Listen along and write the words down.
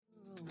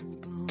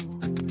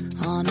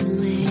on a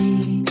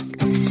lake.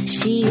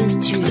 She is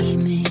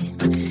dreaming,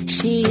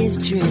 she is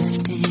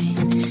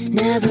drifting,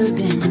 never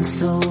been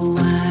so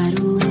wide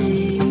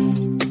awake.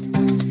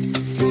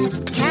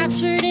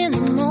 Captured in the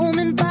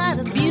moment by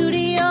the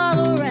beauty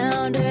all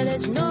around her,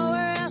 there's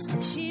nowhere else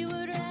that she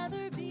would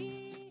rather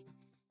be.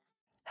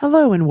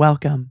 Hello and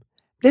welcome.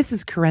 This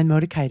is Karen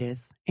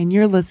Motekaitis, and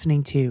you're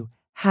listening to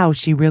How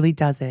She Really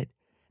Does It,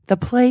 the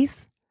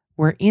place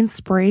where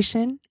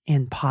inspiration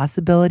and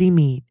possibility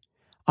meet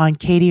on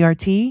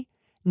KDRT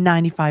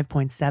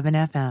 95.7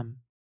 FM.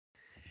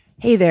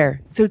 Hey there.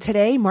 So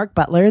today, Mark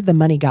Butler, the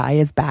money guy,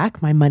 is back,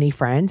 my money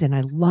friend, and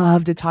I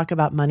love to talk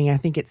about money. I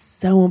think it's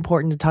so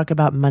important to talk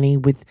about money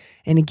with,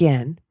 and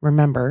again,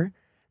 remember,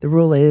 the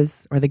rule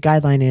is, or the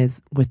guideline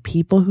is, with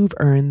people who've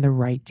earned the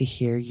right to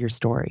hear your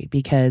story.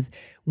 Because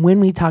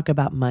when we talk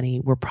about money,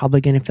 we're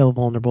probably going to feel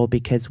vulnerable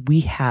because we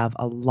have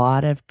a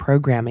lot of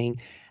programming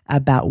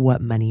about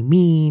what money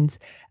means,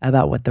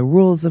 about what the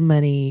rules of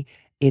money.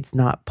 It's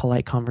not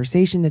polite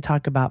conversation to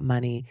talk about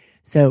money.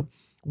 So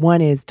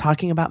one is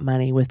talking about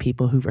money with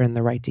people who've earned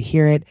the right to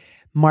hear it.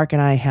 Mark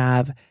and I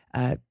have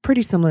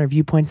pretty similar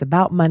viewpoints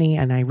about money,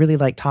 and I really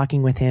like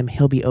talking with him.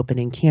 He'll be open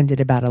and candid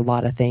about a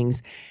lot of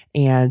things.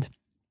 And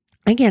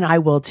again, I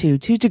will too,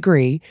 to a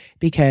degree,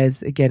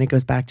 because again, it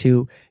goes back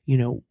to,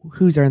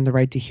 who's earned the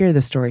right to hear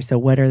the story. So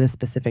what are the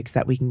specifics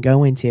that we can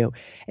go into?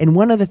 And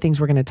one of the things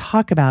we're going to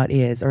talk about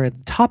is, or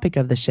the topic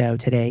of the show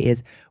today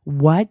is,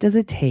 what does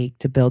it take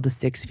to build a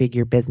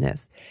six-figure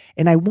business?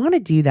 And I want to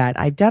do that.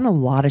 I've done a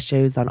lot of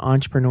shows on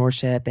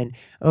entrepreneurship, and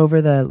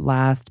over the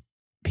last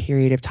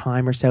period of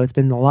time or so, it's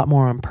been a lot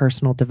more on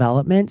personal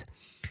development.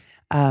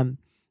 And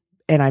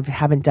I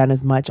haven't done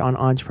as much on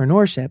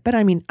entrepreneurship, but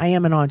I mean, I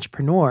am an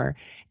entrepreneur.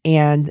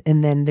 And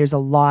then there's a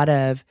lot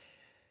of,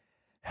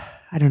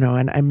 I don't know,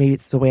 and maybe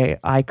it's the way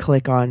I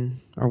click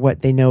on, or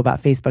what they know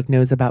about Facebook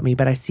knows about me,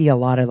 but I see a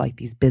lot of like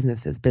these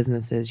businesses,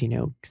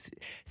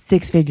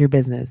 six-figure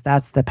business,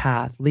 that's the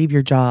path, leave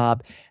your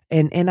job.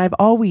 And I've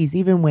always,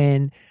 even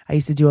when I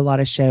used to do a lot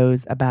of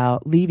shows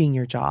about leaving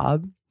your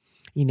job,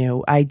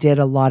 I did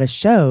a lot of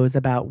shows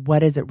about what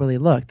does it really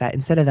look, that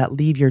instead of that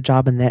leave your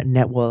job and that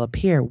net will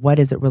appear, what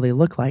does it really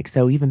look like?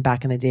 So even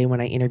back in the day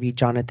when I interviewed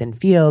Jonathan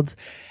Fields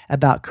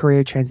about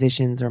career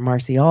transitions, or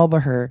Marcy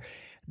Albaher,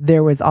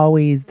 there was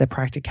always the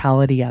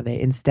practicality of it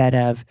instead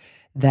of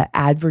the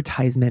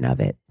advertisement of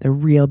it, the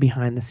real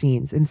behind the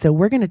scenes. And so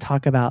we're going to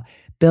talk about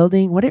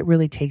building, what it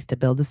really takes to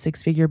build a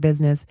six-figure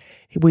business.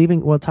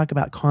 We'll talk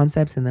about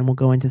concepts, and then we'll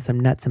go into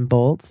some nuts and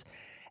bolts.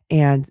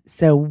 And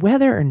so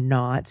whether or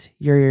not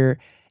you're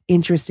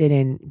interested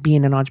in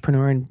being an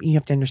entrepreneur, and you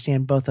have to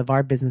understand both of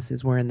our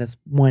businesses, we're in this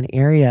one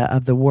area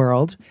of the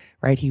world,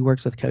 right? He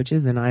works with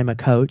coaches and I'm a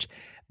coach,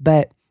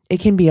 but it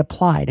can be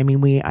applied. I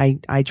mean,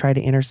 I try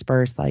to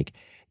intersperse, like,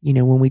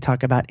 when we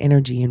talk about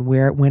energy and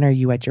when are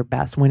you at your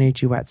best? When are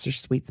you at your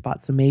sweet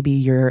spot? So maybe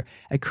you're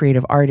a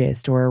creative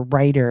artist or a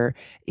writer,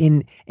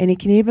 and it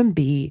can even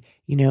be,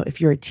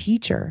 if you're a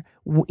teacher,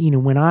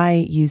 when I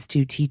used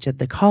to teach at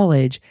the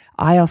college,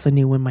 I also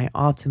knew when my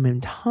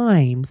optimum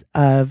times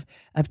of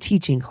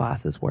teaching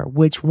classes were,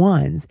 which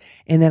ones.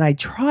 And then I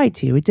tried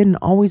to, it didn't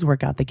always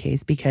work out the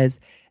case, because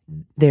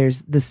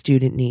there's the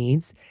student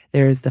needs,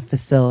 there's the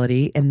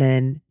facility, and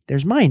then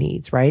there's my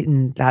needs, right?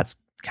 And that's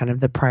kind of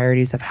the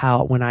priorities of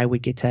how, when I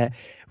would get to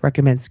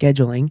recommend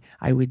scheduling,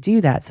 I would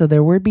do that. So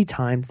there would be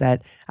times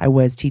that I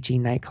was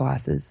teaching night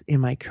classes in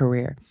my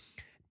career.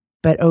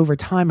 But over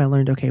time, I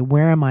learned, okay,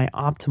 where am I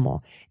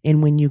optimal?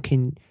 And when you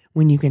can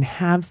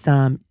have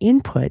some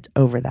input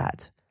over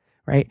that,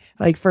 right?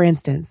 Like for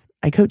instance,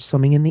 I coach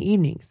swimming in the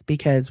evenings,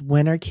 because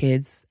when are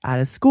kids out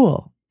of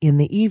school? In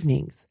the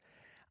evenings.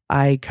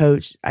 I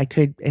could,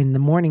 in the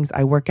mornings,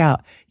 I work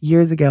out.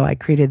 Years ago, I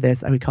created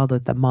this, we called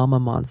it the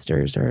Mama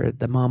Monsters, or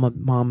the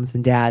moms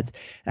and dads.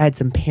 I had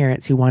some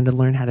parents who wanted to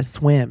learn how to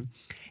swim.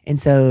 And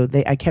so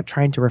I kept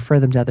trying to refer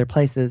them to other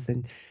places,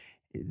 and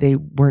they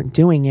weren't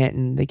doing it,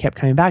 and they kept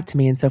coming back to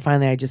me. And so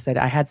finally I just said,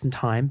 I had some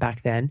time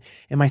back then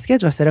in my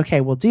schedule. I said,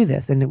 okay, we'll do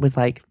this. And it was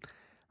like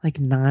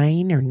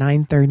 9 or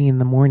 9:30 in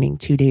the morning,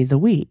 2 days a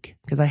week,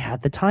 because I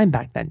had the time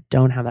back then.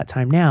 Don't have that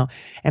time now.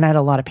 And I had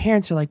a lot of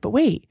parents who are like, but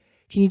wait,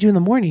 can you do in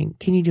the morning?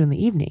 Can you do in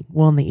the evening?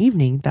 Well, in the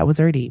evening, that was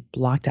already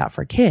blocked out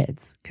for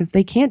kids, because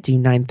they can't do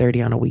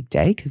 9:30 on a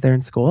weekday because they're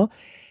in school.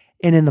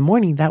 And in the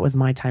morning, that was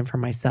my time for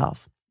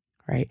myself,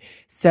 right?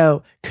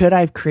 So could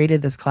I have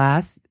created this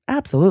class?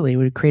 Absolutely. It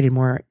would have created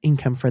more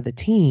income for the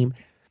team,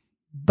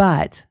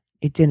 but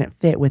it didn't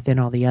fit within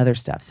all the other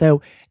stuff.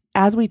 So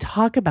as we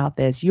talk about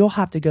this, you'll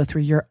have to go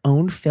through your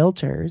own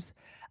filters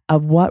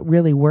of what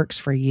really works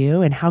for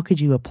you, and how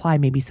could you apply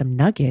maybe some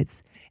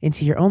nuggets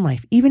into your own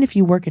life. Even if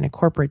you work in a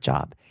corporate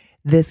job,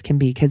 this can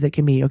be, because it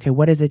can be, okay,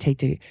 what does it take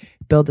to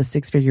build a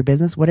six-figure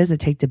business? What does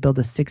it take to build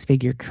a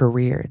six-figure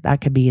career?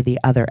 That could be the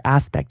other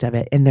aspect of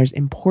it. And there's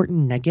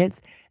important nuggets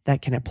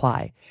that can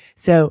apply.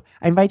 So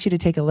I invite you to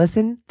take a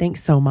listen.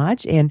 Thanks so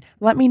much. And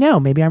let me know.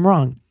 Maybe I'm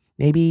wrong.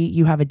 Maybe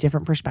you have a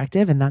different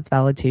perspective, and that's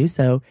valid too.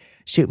 So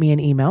shoot me an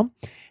email.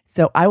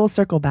 So I will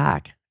circle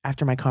back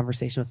after my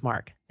conversation with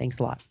Mark. Thanks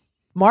a lot.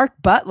 Mark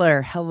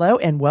Butler, hello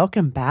and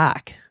welcome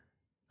back.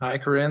 Hi,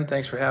 Corinne.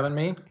 Thanks for having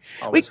me.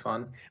 Always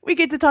fun. We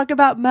get to talk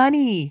about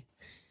money.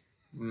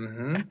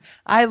 Mm-hmm.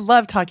 I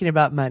love talking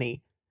about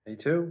money. Me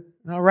too.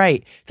 All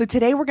right. So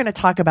today we're going to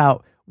talk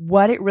about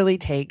what it really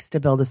takes to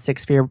build a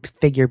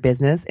six-figure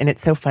business. And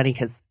it's so funny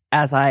because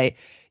as I,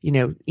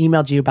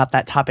 emailed you about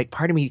that topic,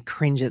 part of me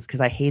cringes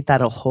because I hate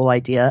that whole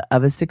idea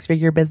of a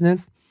six-figure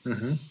business.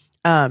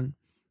 Mm-hmm.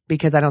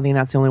 Because I don't think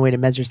that's the only way to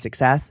measure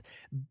success.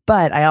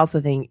 But I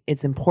also think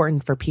it's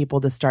important for people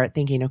to start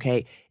thinking,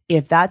 okay,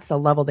 if that's the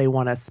level they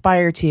want to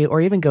aspire to, or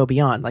even go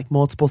beyond, like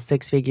multiple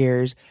six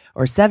figures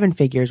or seven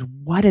figures,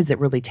 what does it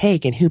really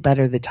take? And who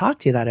better to talk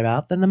to that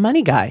about than the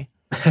money guy?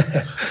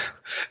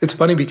 It's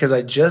funny because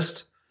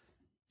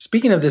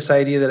speaking of this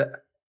idea that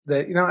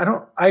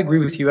I agree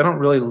with you. I don't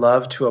really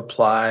love to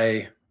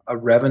apply a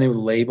revenue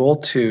label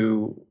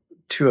to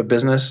a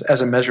business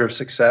as a measure of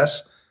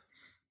success.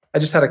 I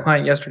just had a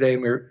client yesterday,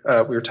 and we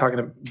were talking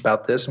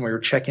about this, and we were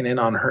checking in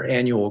on her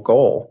annual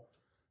goal.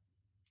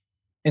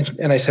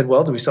 And I said,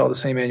 "Well, do we still have the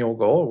same annual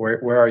goal?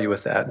 Where are you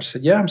with that?" And she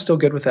said, "Yeah, I'm still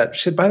good with that."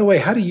 She said, "By the way,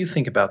 how do you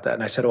think about that?"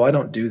 And I said, "Oh, I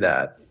don't do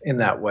that in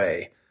that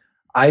way.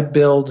 I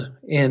build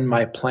in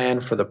my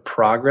plan for the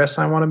progress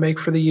I want to make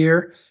for the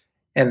year,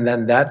 and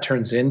then that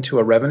turns into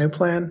a revenue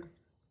plan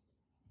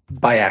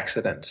by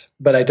accident.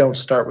 But I don't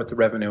start with the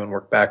revenue and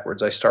work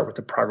backwards. I start with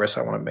the progress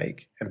I want to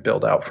make and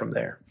build out from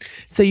there."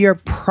 So you're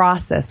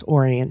process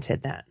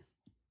oriented then.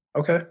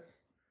 Okay.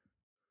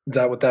 Is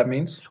that what that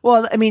means?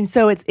 Well, I mean,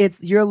 so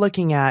it's you're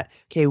looking at,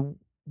 okay,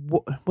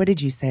 what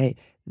did you say?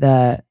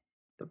 The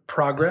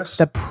progress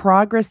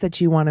that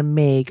you want to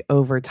make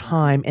over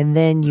time, and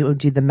then you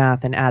do the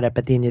math and add up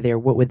at the end of the year.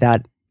 What would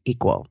that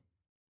equal?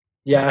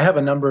 Yeah, I have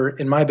a number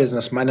in my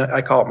business.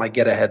 I call it my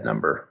get ahead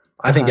number.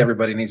 I think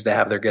everybody needs to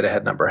have their get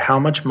ahead number. How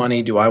much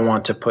money do I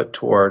want to put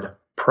toward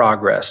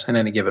progress in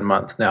any given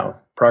month? Now,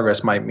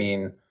 progress might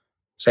mean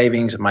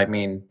savings. It might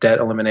mean debt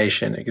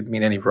elimination. It could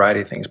mean any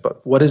variety of things.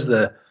 But what is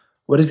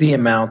the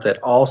amount that,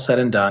 all said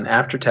and done,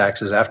 after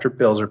taxes, after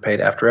bills are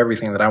paid, after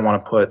everything, that I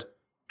want to put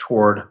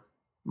toward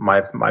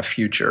my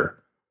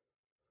future?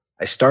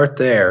 I start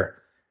there.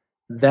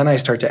 Then I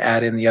start to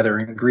add in the other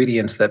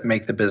ingredients that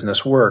make the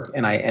business work,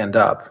 and I end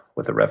up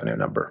with a revenue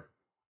number.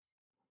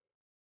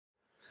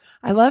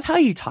 I love how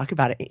you talk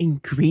about it,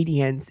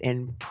 ingredients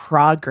and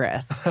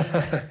progress.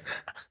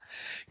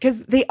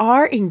 Because they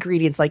are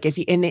ingredients, like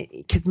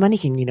because money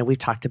can, we've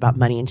talked about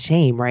money and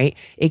shame, right?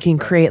 It can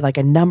create, like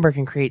a number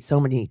can create so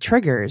many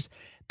triggers.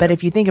 But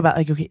if you think about,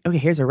 like, okay,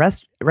 here's a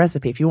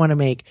recipe. If you want to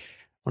make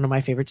one of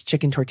my favorites,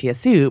 chicken tortilla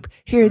soup,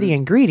 here are the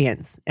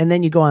ingredients. And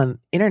then you go on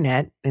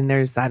internet and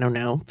there's,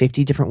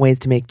 50 different ways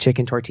to make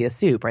chicken tortilla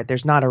soup, right?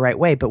 There's not a right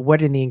way, but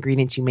what are the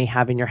ingredients you may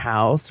have in your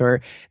house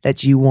or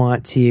that you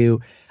want to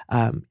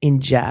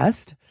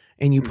ingest,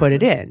 and you put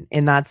it in.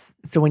 And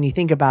so when you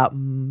think about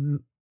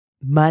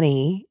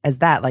money as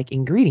that, like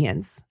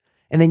ingredients,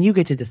 and then you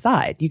get to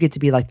decide, you get to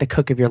be like the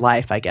cook of your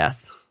life, I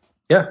guess.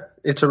 Yeah,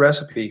 it's a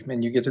recipe,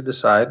 and you get to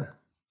decide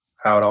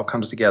how it all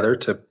comes together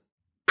to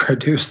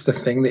produce the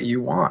thing that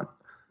you want.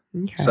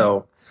 Okay.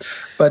 So,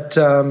 but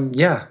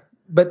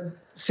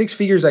six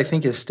figures, I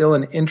think, is still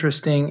an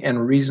interesting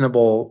and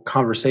reasonable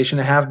conversation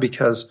to have,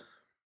 because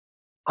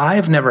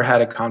I've never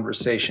had a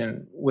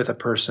conversation with a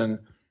person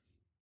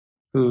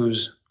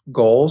whose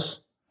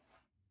goals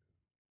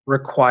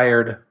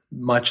required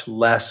much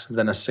less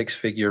than a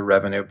six-figure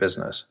revenue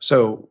business.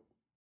 So,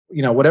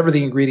 whatever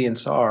the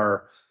ingredients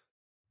are,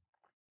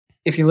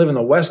 if you live in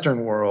the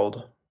Western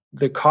world,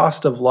 the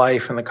cost of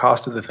life and the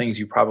cost of the things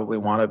you probably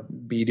want to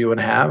be, do,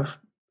 and have,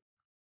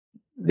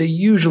 they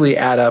usually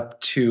add up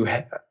to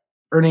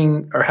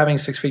earning or having a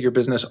six-figure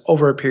business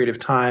over a period of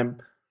time.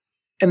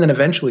 And then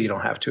eventually you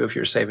don't have to if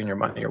you're saving your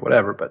money or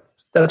whatever. But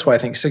that's why I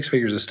think six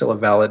figures is still a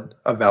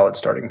valid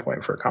starting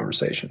point for a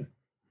conversation.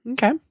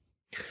 Okay.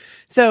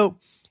 So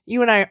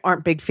you and I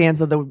aren't big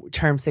fans of the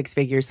term six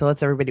figures. So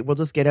we'll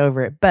just get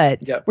over it. But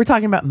We're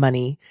talking about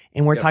money,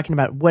 and we're talking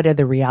about what are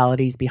the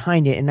realities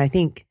behind it. And I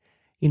think,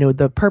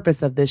 the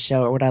purpose of this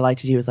show, or what I like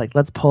to do, is like,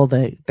 let's pull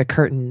the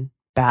curtain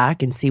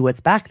back and see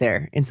what's back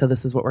there. And so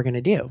this is what we're going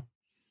to do.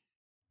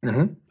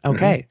 Mm-hmm.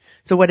 Okay. Mm-hmm.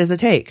 So what does it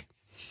take?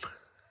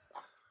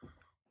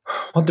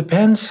 Well, it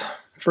depends,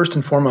 first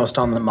and foremost,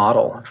 on the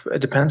model. It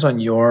depends on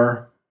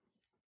your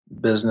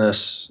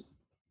business,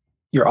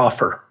 your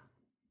offer.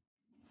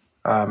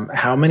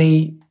 How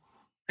many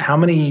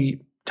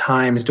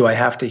times do I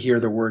have to hear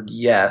the word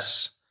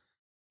yes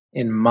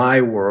in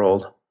my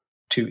world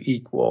to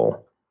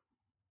equal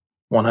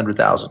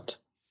 100,000?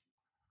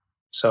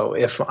 So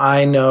if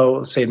I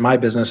know, say in my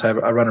business, I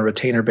run a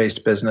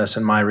retainer-based business,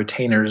 and my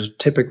retainers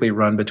typically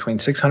run between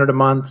 $600 a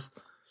month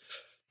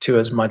to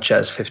as much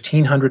as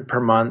 $1,500 per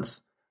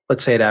month.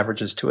 Let's say it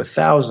averages to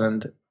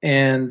 $1,000.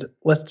 And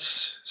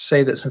let's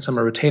say that since I'm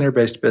a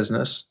retainer-based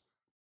business,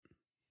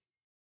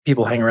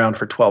 people hang around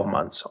for 12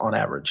 months on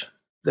average.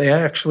 They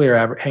actually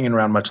are hanging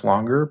around much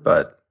longer,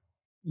 but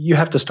you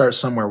have to start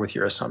somewhere with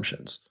your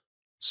assumptions.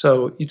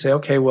 So you'd say,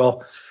 okay,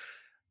 well,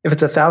 if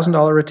it's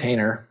 $1,000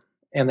 retainer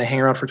and they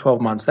hang around for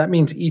 12 months, that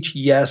means each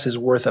yes is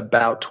worth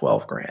about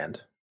 12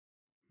 grand.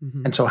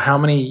 Mm-hmm. And so how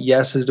many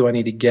yeses do I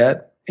need to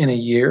get in a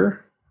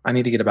year? I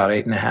need to get about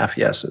 8.5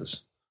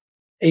 yeses.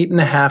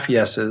 8.5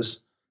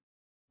 yeses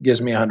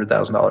gives me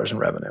 $100,000 in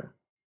revenue.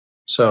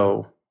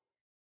 So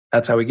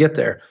that's how we get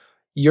there.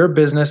 Your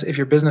business, if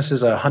your business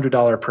is a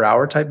 $100 per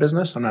hour type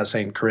business, I'm not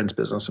saying Corinne's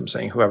business, I'm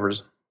saying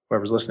whoever's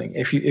listening.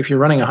 If you're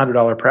running a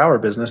 $100 per hour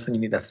business, then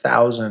you need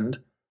 1,000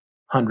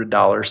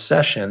 $100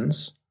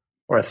 sessions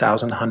or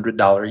 1,000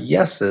 $100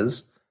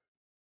 yeses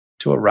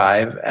to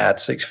arrive at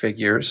six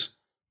figures.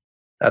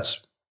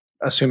 That's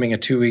assuming a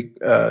 2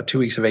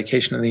 weeks of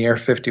vacation in the year,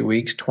 50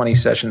 weeks, 20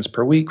 sessions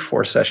per week,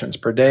 4 sessions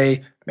per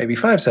day, maybe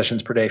 5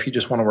 sessions per day if you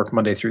just want to work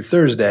Monday through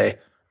Thursday.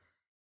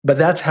 But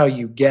that's how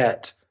you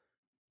get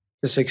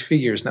to six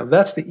figures. Now,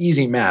 that's the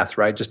easy math,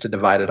 right? Just to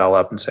divide it all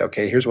up and say,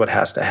 okay, here's what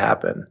has to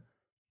happen.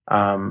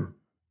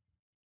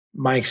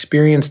 My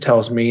experience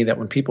tells me that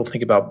when people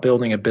think about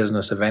building a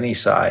business of any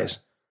size,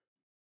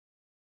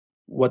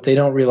 what they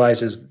don't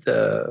realize is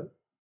the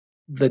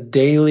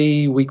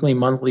daily, weekly,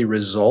 monthly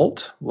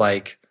result,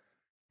 like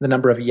the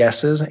number of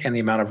yeses and the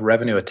amount of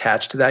revenue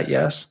attached to that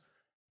yes,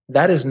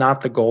 that is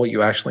not the goal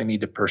you actually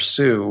need to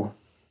pursue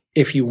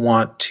if you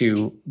want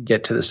to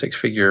get to the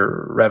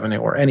six-figure revenue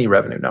or any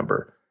revenue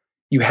number.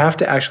 You have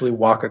to actually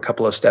walk a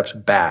couple of steps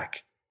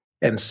back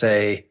and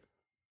say,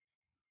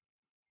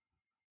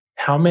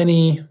 how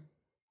many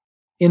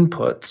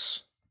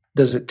inputs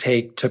does it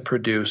take to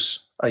produce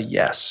a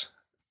yes?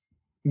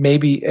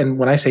 Maybe, and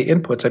when I say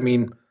inputs, I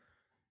mean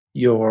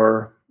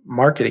your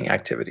marketing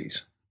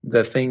activities,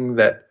 the things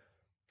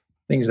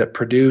that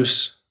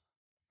produce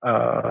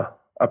a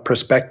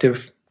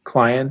prospective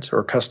client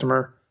or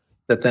customer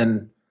that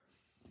then,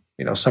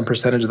 some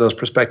percentage of those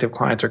prospective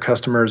clients or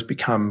customers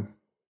become,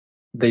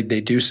 they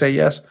do say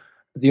yes.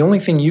 But the only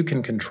thing you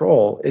can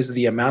control is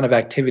the amount of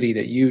activity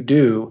that you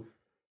do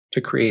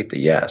to create the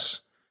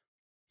yes.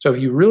 So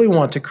if you really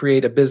want to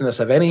create a business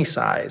of any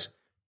size,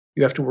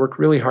 you have to work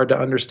really hard to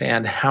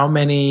understand how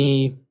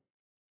many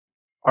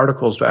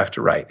articles do I have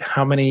to write?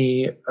 How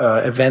many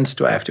events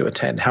do I have to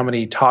attend? How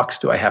many talks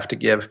do I have to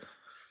give?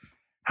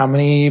 How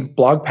many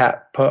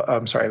podcasts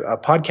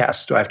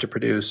do I have to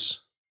produce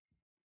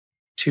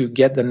to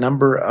get the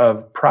number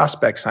of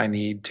prospects I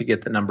need, to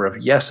get the number of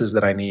yeses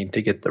that I need,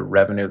 to get the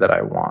revenue that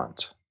I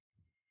want?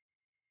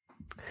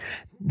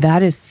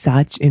 That is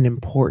such an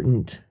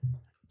important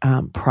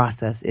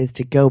process, is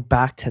to go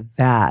back to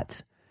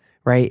that,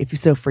 right?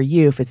 So for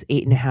you, if it's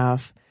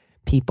 8.5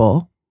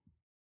 people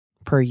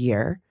per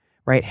year,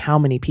 right? How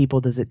many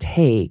people does it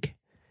take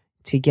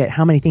to get,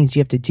 how many things do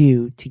you have to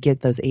do to get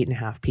those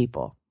 8.5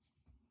 people?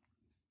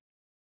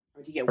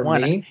 Or to get For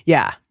one? me?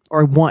 Yeah.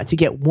 Or to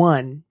get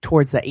one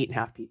towards the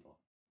 8.5 people.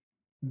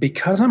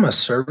 Because I'm a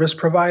service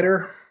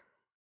provider,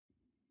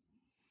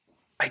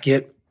 I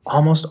get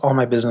almost all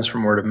my business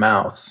from word of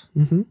mouth.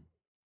 Mm-hmm.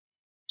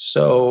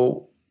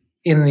 So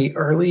in the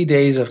early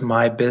days of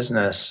my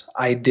business,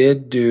 I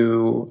did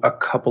do a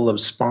couple of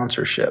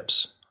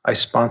sponsorships. I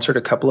sponsored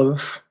a couple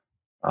of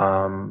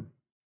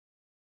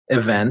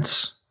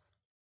events.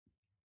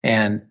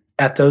 And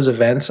at those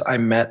events, I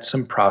met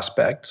some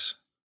prospects.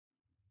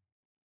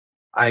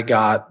 I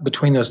got,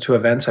 between those two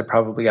events, I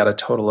probably got a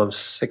total of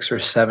 6 or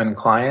 7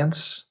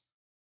 clients.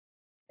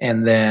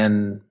 And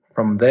then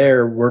from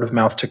there, word of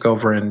mouth took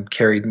over and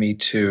carried me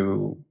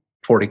to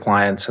 40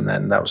 clients. And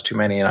then that was too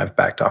many. And I've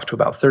backed off to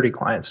about 30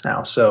 clients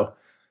now. So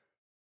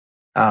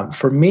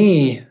for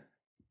me,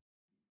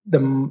 the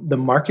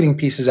marketing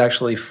piece is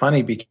actually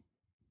funny because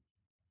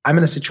I'm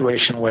in a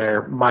situation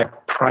where my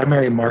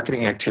primary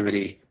marketing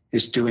activity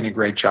is doing a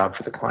great job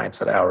for the clients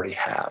that I already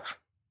have.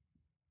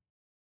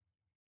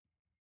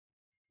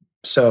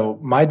 So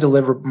my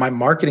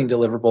marketing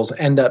deliverables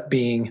end up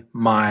being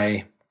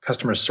my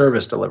customer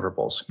service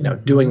deliverables,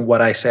 doing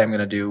what I say I'm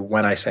going to do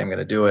when I say I'm going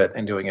to do it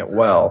and doing it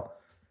well.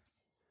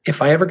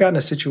 If I ever got in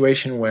a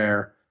situation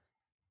where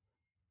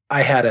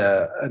I had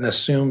an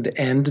assumed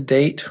end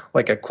date,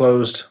 like a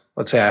closed,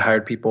 let's say I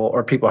hired people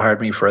or people hired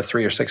me for a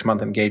 3 or 6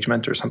 month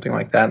engagement or something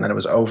like that, and then it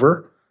was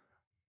over,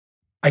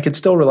 I could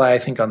still rely, I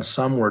think, on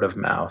some word of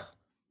mouth.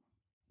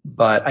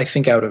 But I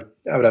think I would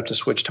have to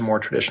switch to more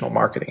traditional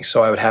marketing.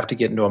 So I would have to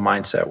get into a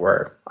mindset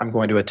where I'm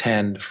going to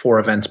attend 4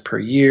 events per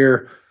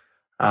year.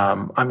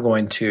 I'm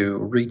going to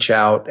reach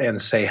out and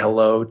say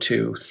hello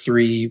to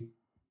 3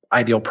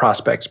 ideal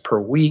prospects per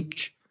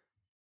week.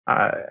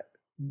 I'd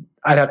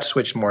have to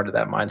switch more to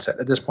that mindset.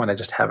 At this point, I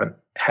just haven't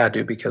had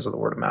to because of the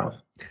word of mouth.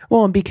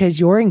 Well, and because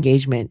your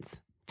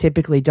engagements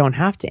typically don't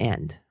have to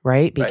end,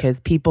 right?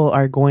 Because people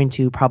are going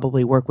to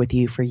probably work with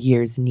you for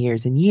years and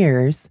years and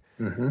years.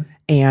 Mm-hmm.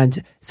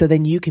 And so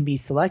then you can be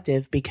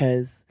selective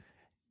because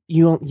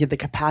the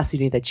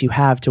capacity that you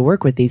have to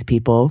work with these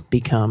people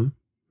become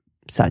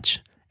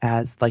such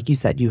as, like you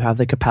said, you have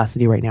the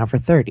capacity right now for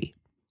 30.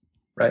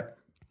 Right.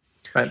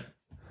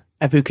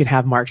 If who could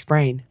have Mark's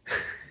brain.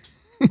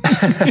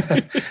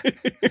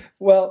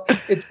 Well,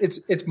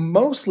 it's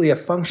mostly a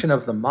function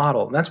of the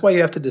model. And that's why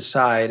you have to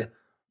decide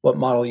what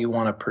model you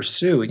want to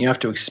pursue. And you have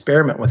to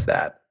experiment with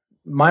that.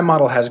 my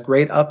model has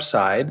great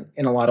upside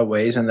in a lot of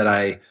ways, in that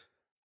I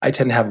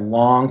tend to have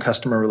long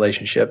customer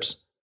relationships,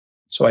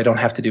 so I don't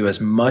have to do as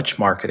much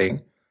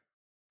marketing.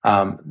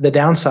 The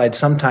downside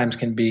sometimes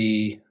can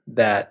be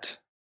that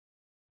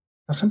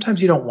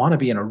sometimes you don't want to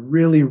be in a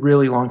really,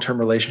 really long-term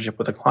relationship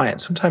with a client.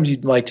 Sometimes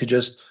you'd like to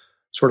just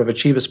sort of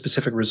achieve a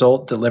specific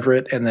result, deliver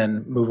it, and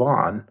then move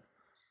on.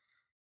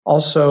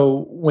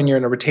 Also, when you're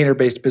in a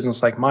retainer-based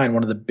business like mine,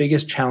 one of the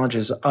biggest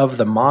challenges of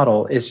the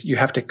model is you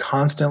have to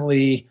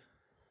constantly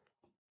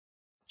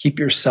keep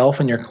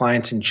yourself and your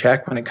clients in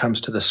check when it comes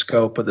to the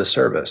scope of the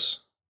service.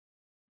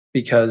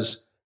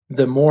 Because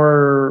the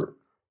more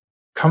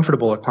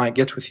comfortable a client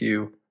gets with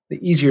you, the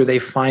easier they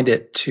find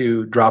it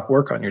to drop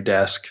work on your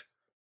desk.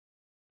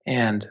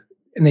 And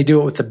they do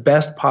it with the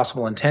best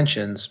possible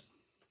intentions,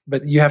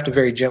 but you have to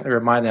very gently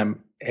remind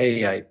them,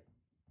 hey,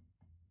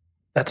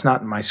 that's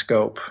not in my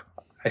scope.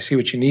 I see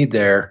what you need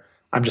there.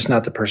 I'm just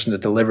not the person to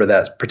deliver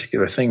that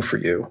particular thing for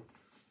you.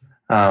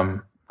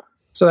 So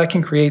that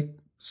can create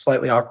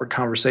slightly awkward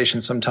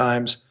conversations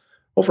sometimes.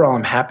 Overall,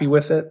 I'm happy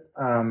with it.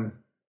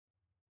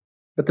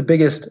 But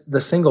the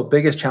single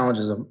biggest challenge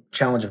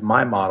of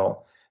my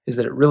model is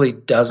that it really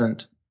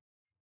doesn't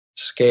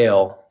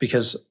scale,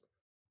 because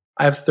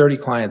I have 30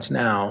 clients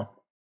now.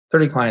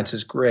 30 clients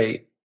is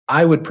great.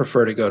 I would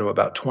prefer to go to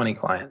about 20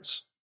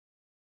 clients,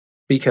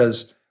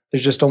 because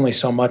there's just only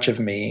so much of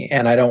me,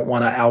 and I don't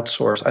want to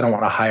outsource. I don't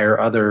want to hire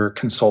other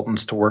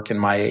consultants to work in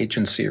my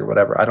agency or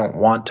whatever. I don't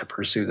want to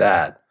pursue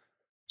that.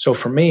 So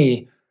for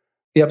me,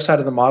 the upside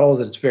of the model is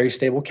that it's very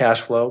stable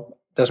cash flow,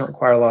 doesn't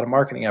require a lot of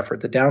marketing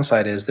effort. The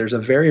downside is there's a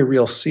very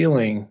real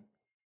ceiling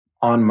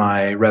on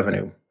my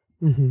revenue,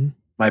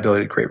 my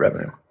ability to create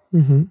revenue.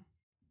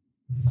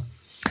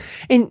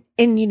 And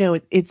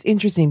it's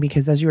interesting,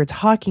 because as you were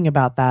talking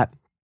about that,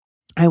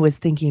 I was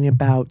thinking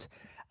about,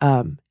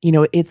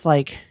 it's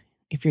like,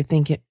 if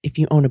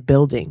you own a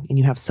building and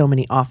you have so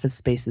many office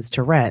spaces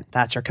to rent,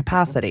 that's your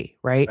capacity,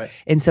 right?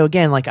 And so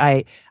again, like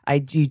I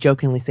do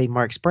jokingly say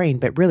Mark's brain,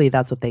 but really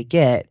that's what they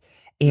get.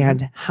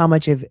 And how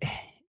much of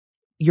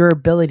your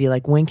ability,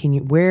 like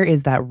where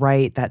is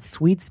that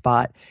sweet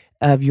spot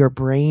of your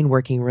brain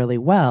working really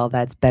well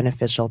that's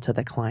beneficial to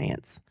the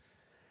clients?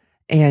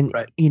 And,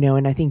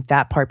 and I think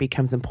that part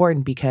becomes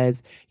important,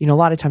 because, a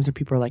lot of times when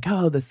people are like,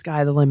 oh, the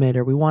sky the limit,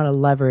 or we want to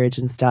leverage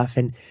and stuff.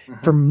 And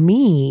for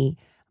me,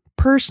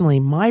 personally,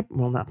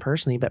 not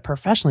personally, but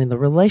professionally, the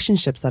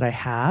relationships that I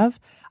have,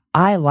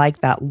 I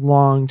like that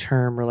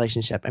long-term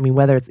relationship. I mean,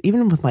 whether it's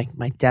even with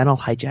my dental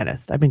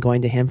hygienist, I've been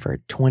going to him for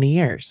 20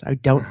 years. I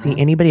don't see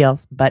anybody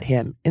else but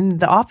him.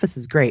 And the office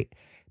is great,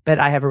 but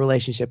I have a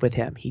relationship with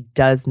him. He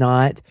does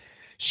not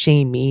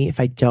shame me if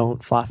I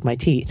don't floss my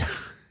teeth.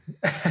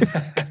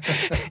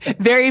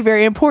 Very,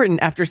 very important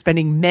after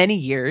spending many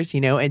years,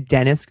 at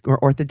dentists or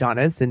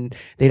orthodontists. And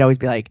they'd always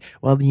be like,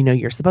 well,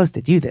 you're supposed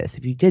to do this.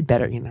 If you did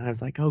better, I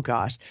was like, oh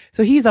gosh.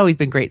 So he's always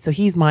been great. So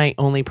he's my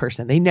only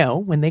person. They know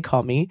when they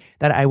call me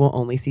that I will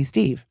only see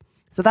Steve.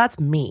 So that's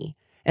me.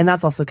 And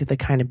that's also the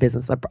kind of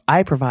business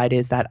I provide,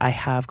 is that I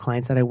have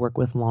clients that I work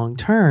with long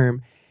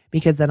term,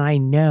 because then I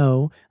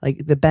know,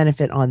 like, the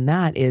benefit on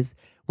that is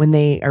when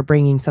they are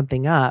bringing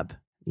something up,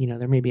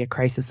 there may be a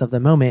crisis of the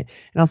moment,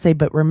 and I'll say,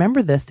 but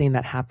remember this thing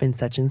that happened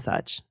such and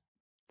such.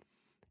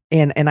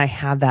 And I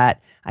have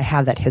that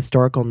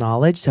historical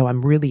knowledge. So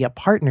I'm really a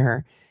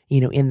partner,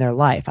 in their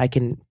life. I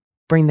can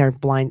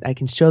I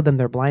can show them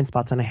their blind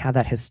spots, and I have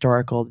that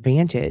historical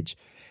advantage,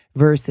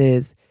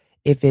 versus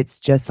if it's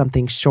just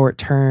something short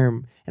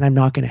term and I'm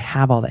not going to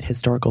have all that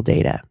historical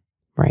data.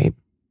 Right.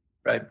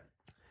 Right.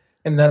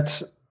 And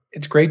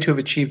it's great to have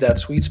achieved that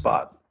sweet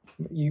spot.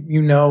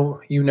 You know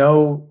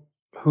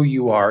who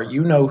you are,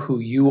 who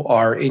you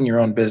are in your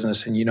own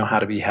business, and you know how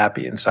to be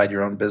happy inside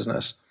your own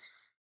business.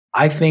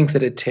 I think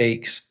that it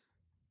takes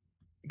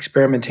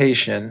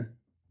experimentation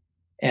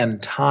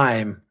and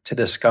time to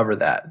discover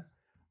that.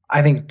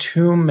 I think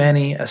too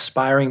many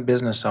aspiring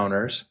business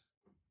owners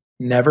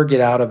never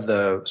get out of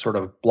the sort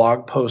of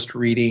blog post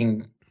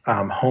reading,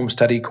 home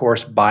study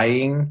course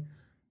buying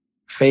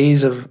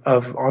phase of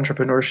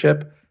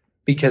entrepreneurship,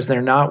 because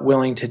they're not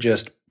willing to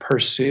just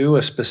pursue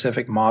a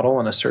specific model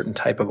and a certain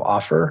type of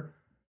offer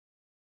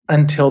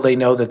until they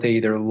know that they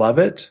either love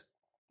it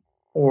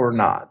or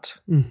not.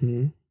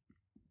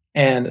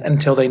 And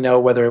until they know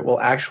whether it will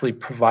actually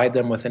provide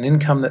them with an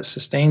income that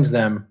sustains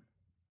them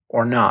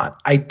or not.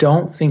 I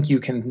don't think you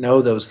can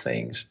know those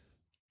things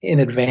in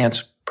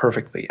advance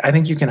perfectly. I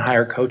think you can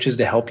hire coaches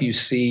to help you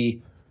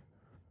see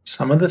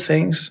some of the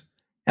things,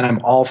 and I'm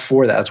all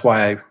for that. That's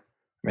why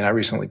I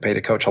recently paid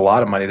a coach a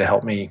lot of money to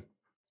help me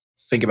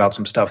think about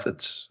some stuff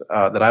that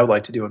I would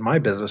like to do in my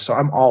business. So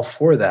I'm all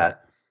for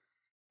that.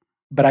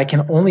 But I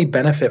can only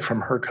benefit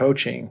from her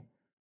coaching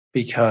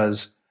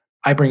because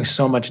I bring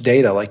so much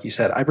data. Like you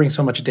said, I bring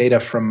so much data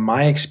from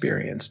my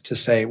experience to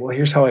say, well,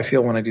 here's how I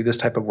feel when I do this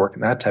type of work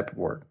and that type of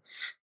work.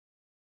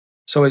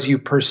 So as you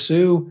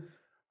pursue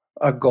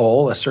a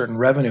goal, a certain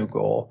revenue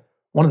goal,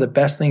 one of the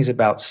best things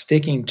about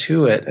sticking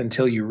to it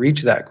until you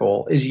reach that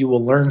goal is you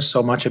will learn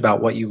so much about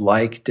what you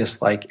like,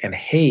 dislike, and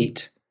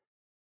hate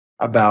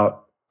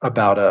about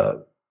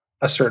a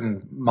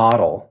certain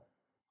model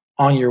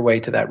on your way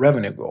to that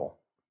revenue goal.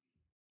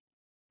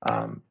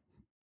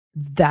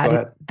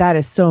 That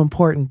is so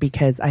important,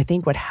 because I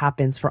think what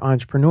happens for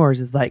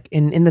entrepreneurs is like,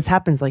 and this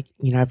happens like,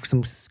 I have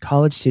some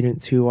college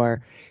students who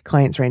are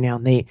clients right now,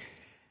 and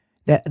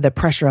the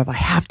pressure of, I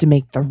have to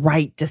make the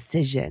right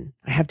decision.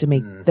 I have to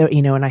make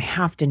and I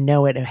have to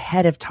know it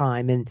ahead of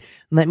time, and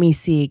let me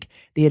seek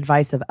the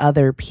advice of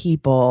other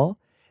people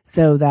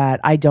so that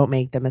I don't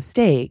make the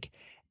mistake.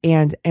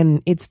 And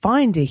it's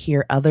fine to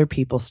hear other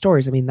people's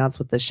stories. I mean, that's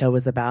what the show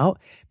is about.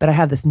 But I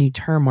have this new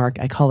term, Mark.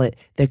 I call it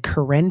the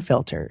Corinne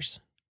filters.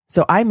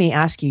 So I may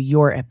ask you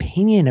your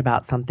opinion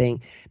about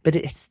something, but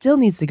it still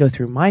needs to go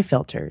through my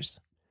filters.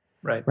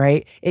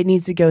 Right. It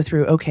needs to go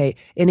through, okay.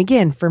 And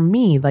again, for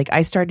me, like,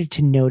 I started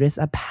to notice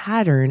a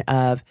pattern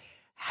of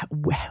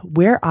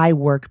where I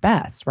work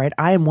best, right?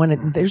 I am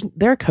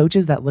there are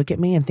coaches that look at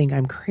me and think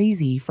I'm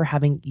crazy for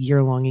having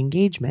year-long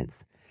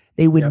engagements.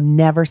 They would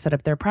never set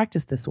up their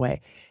practice this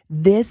way.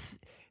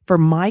 For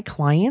my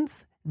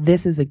clients,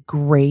 this is a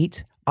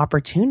great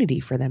opportunity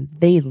for them.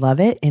 They love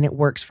it, and it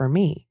works for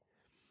me.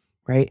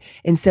 Right.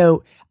 And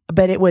so,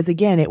 but it was,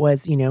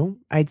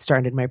 I'd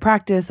started my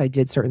practice. I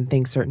did certain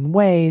things certain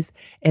ways.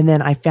 And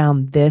then I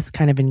found this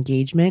kind of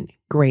engagement.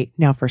 Great.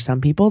 Now, for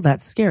some people,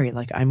 that's scary.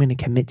 Like, I'm going to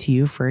commit to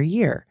you for a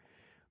year.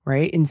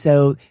 Right. And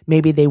so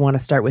maybe they want to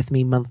start with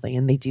me monthly,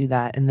 and they do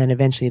that. And then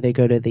eventually they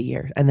go to the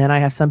year. And then I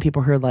have some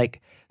people who are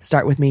like,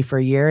 start with me for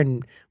a year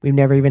and we've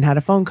never even had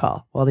a phone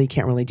call. Well, they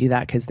can't really do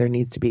that because there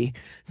needs to be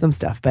some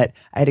stuff. But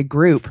I had a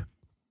group,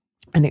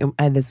 and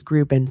I had this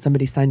group, and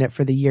somebody signed up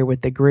for the year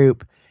with the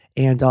group,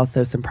 and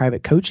also some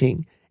private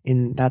coaching.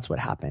 And that's what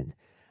happened.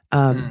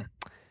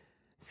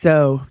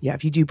 So yeah,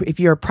 if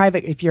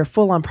you're a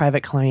full on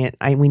private client,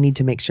 we need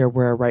to make sure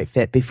we're a right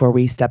fit before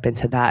we step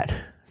into that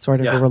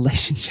sort of a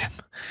relationship.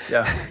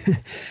 Yeah.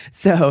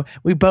 So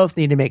we both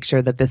need to make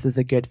sure that this is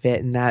a good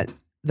fit, and that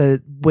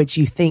what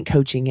you think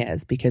coaching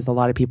is, because a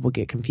lot of people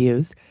get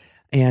confused,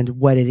 and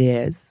what it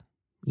is,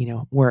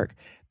 work.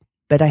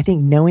 But I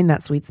think knowing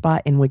that sweet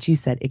spot, in which you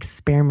said,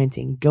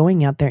 experimenting,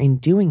 going out there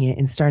and doing it,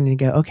 and starting to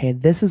go, okay,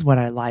 this is what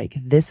I like.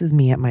 This is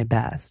me at my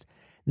best.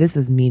 This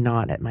is me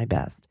not at my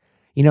best.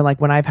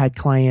 Like when I've had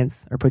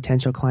clients or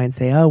potential clients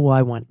say, oh, well,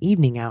 I want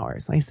evening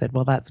hours. I said,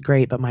 well, that's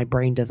great, but my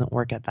brain doesn't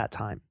work at that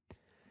time.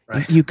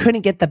 Right. You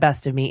couldn't get the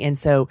best of me. And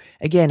so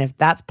again, if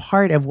that's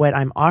part of what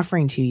I'm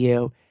offering to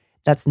you,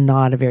 that's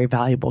not a very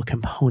valuable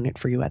component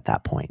for you at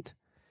that point.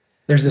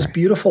 There's this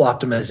beautiful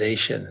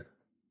optimization.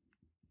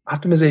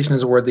 Optimization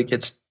is a word that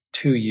gets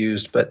too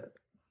used, but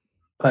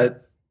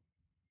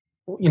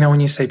when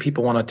you say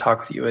people want to talk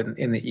with you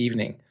in the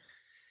evening,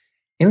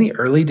 in the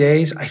early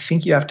days, I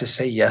think you have to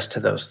say yes to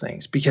those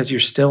things, because you're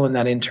still in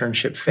that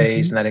internship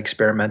phase and that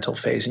experimental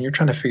phase, and you're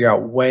trying to figure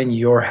out when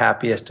you're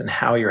happiest and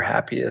how you're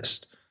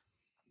happiest.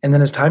 And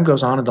then as time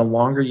goes on, and the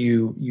longer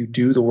you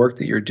do the work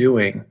that you're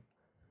doing,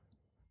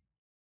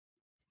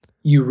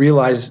 you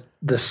realize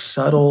the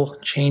subtle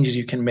changes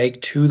you can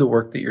make to the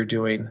work that you're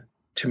doing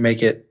to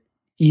make it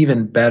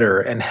even better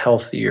and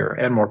healthier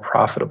and more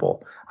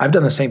profitable. I've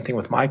done the same thing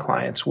with my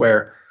clients,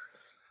 where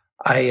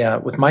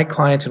with my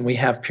clients, and we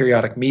have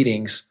periodic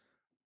meetings,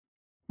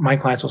 my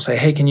clients will say,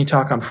 hey, can you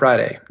talk on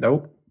Friday?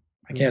 Nope,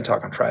 I can't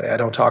talk on Friday. I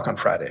don't talk on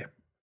Friday.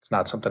 It's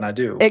not something I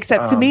do.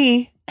 Except to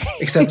me.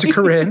 Except to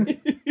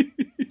Corinne.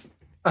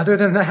 Other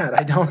than that,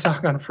 I don't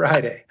talk on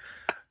Friday.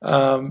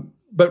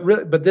 But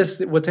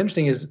what's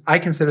interesting is I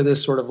consider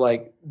this sort of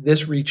like,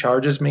 this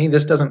recharges me.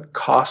 This doesn't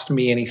cost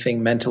me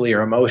anything mentally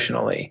or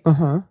emotionally.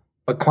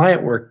 But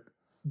client work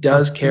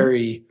does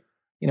carry,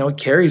 it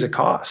carries a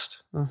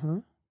cost.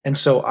 And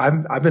so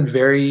I've been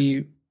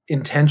very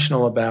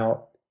intentional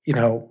about,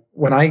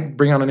 when I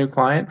bring on a new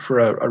client for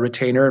a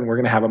retainer and we're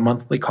going to have a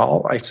monthly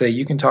call, I say,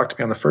 you can talk to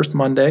me on the first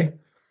Monday,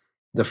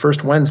 the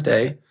first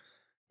Wednesday,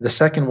 the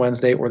second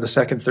Wednesday, or the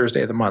second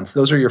Thursday of the month.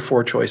 Those are your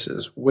 4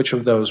 choices. Which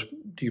of those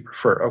do you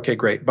prefer? Okay,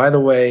 great. By the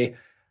way,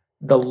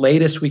 the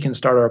latest we can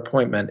start our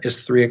appointment is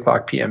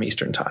 3:00 p.m.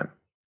 Eastern time.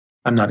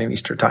 I'm not in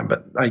Eastern time,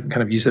 but I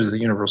kind of use it as a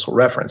universal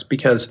reference,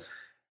 because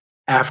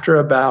after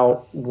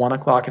about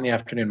 1:00 in the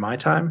afternoon, my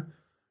time,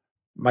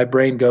 my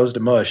brain goes to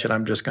mush and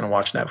I'm just going to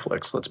watch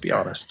Netflix. Let's be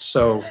honest.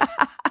 So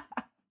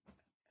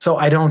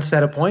I don't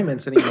set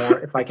appointments anymore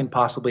if I can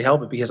possibly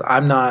help it, because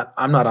I'm not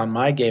on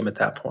my game at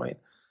that point.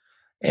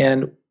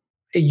 And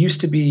it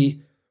used to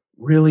be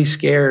really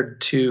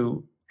scared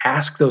to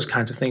ask those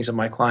kinds of things of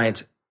my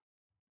clients.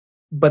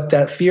 But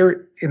that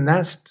fear in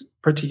that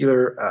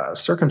particular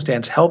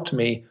circumstance helped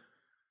me,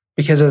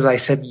 because as I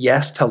said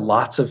yes to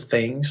lots of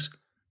things,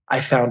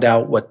 I found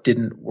out what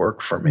didn't work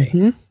for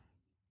me.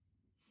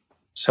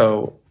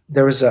 So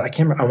there was I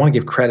want to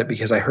give credit,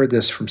 because I heard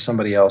this from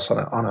somebody else on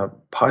a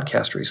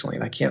podcast recently,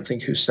 and I can't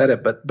think who said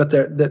it, but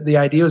the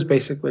idea was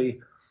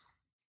basically,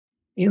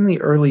 in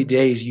the early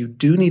days, you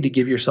do need to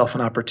give yourself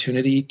an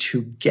opportunity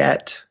to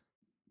get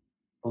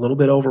a little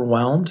bit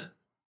overwhelmed,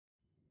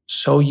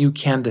 so you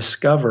can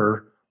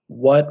discover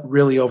what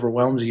really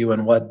overwhelms you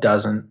and what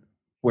doesn't,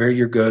 where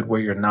you're good, where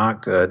you're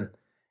not good.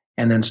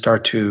 and then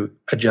start to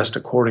adjust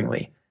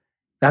accordingly.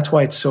 That's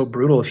why it's so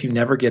brutal if you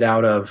never get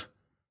out of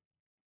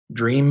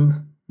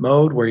dream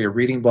mode where you're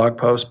reading blog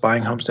posts,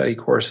 buying home study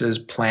courses,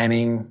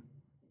 planning.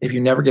 If you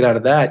never get out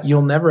of that,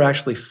 you'll never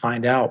actually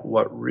find out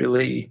what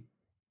really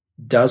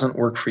doesn't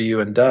work for you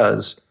and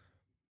does.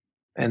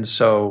 And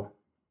so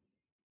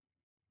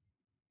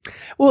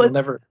you'll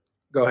never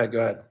go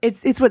ahead.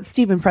 It's what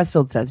Stephen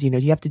Pressfield says, you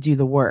have to do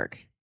the work,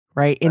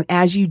 right? And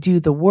as you do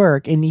the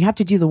work, and you have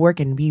to do the work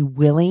and be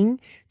willing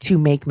to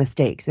make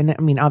mistakes. And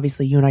I mean,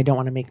 obviously you and I don't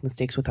want to make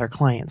mistakes with our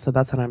clients. So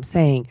that's what I'm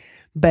saying.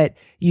 But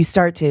you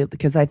start to,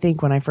 because I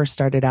think when I first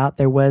started out,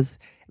 there was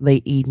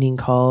late evening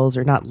calls,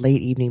 or not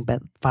late evening,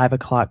 but 5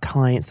 o'clock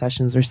client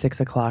sessions or 6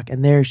 o'clock.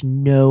 And there's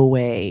no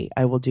way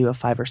I will do a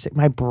 5 or 6.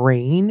 My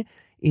brain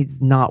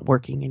is not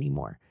working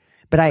anymore.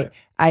 But right.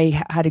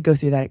 I had to go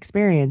through that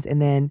experience.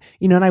 And then,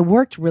 and I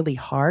worked really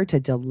hard to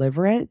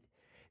deliver it.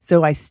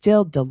 So I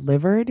still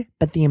delivered,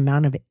 but the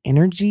amount of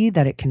energy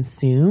that it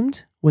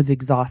consumed was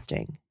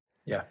exhausting.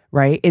 Yeah.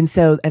 Right.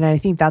 And I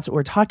think that's what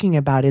we're talking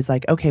about is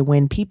like, okay,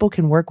 when people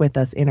can work with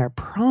us in our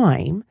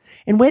prime,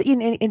 and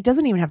it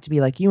doesn't even have to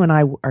be like you and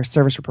I are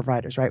service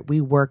providers, right?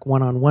 We work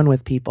one-on-one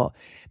with people.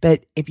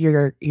 But if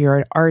you're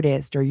an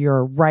artist, or you're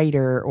a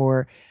writer,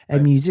 or a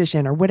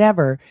musician, or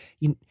whatever,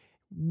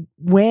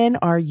 when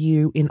are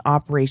you in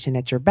operation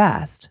at your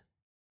best?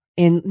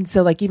 And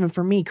so like, even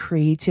for me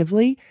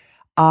creatively,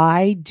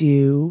 I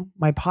do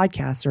my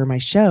podcasts or my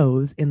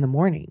shows in the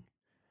morning.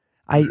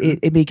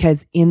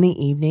 Because in the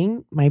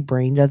evening, my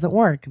brain doesn't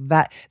work.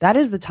 That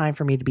is the time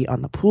for me to be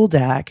on the pool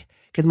deck,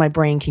 because my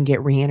brain can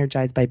get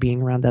re-energized by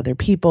being around other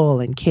people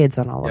and kids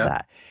and all of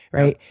that.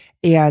 Right.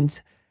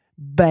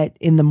 But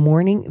in the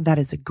morning,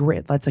 that's a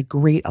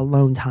great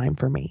alone time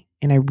for me.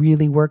 And I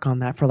really work on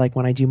that for like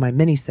when I do my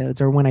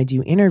minisodes or when I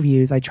do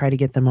interviews, I try to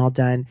get them all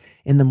done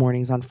in the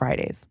mornings on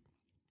Fridays.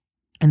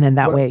 And then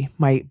that way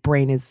my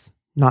brain is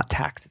not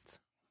taxed.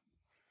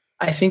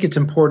 I think it's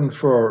important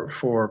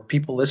for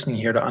people listening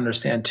here to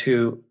understand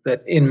too,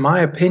 that in my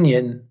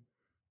opinion,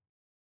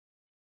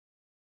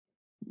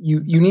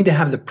 you need to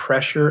have the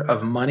pressure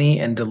of money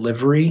and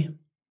delivery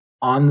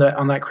on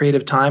that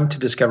creative time to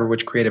discover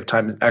which creative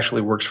time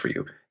actually works for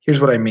you.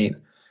 Here's what I mean.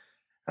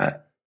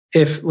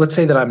 If let's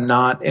say that I'm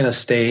not in a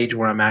stage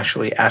where I'm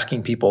actually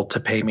asking people to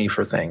pay me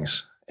for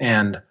things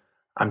and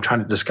I'm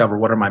trying to discover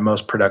what are my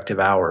most productive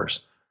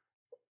hours.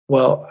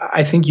 Well,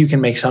 I think you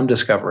can make some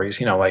discoveries,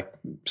 like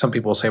some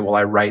people say, well,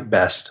 I write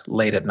best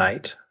late at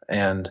night.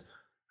 And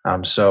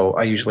so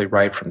I usually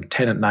write from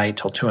 10 at night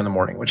till 2 in the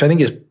morning, which I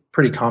think is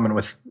pretty common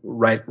with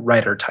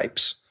writer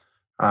types,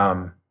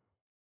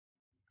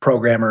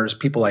 programmers,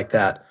 people like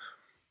that.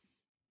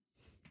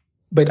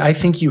 But I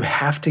think you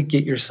have to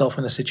get yourself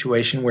in a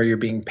situation where you're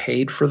being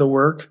paid for the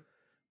work,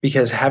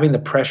 because having the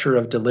pressure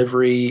of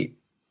delivery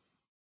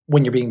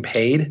when you're being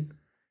paid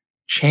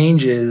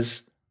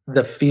changes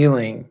the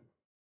feeling.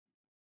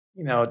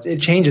 It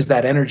changes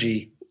that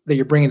energy that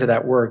you're bringing to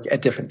that work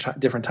at different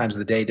times of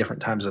the day,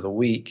 different times of the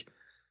week.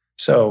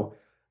 So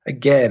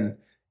again,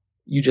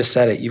 you just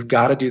said it. You've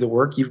got to do the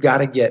work. You've got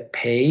to get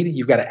paid.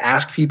 You've got to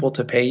ask people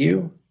to pay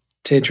you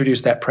to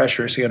introduce that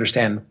pressure so you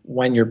understand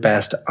when you're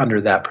best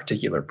under that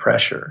particular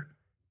pressure.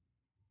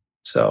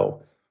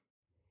 So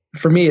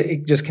for me,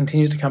 it just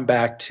continues to come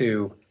back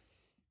to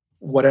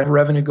whatever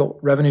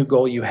revenue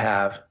goal you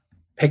have,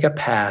 pick a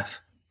path,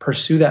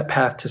 pursue that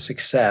path to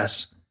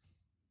success.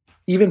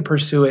 Even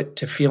pursue it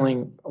to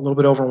feeling a little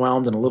bit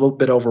overwhelmed and a little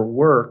bit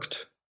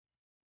overworked,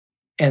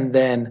 and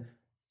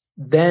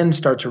then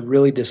start to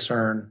really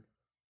discern,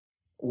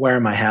 where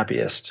am I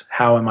happiest?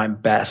 How am I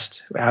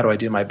best? How do I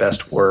do my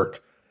best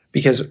work?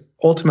 Because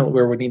ultimately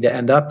where we need to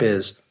end up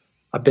is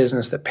a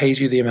business that pays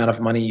you the amount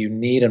of money you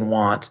need and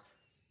want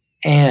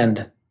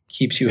and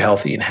keeps you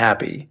healthy and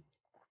happy.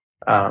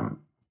 Not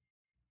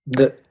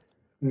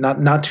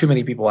too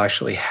many people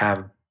actually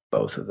have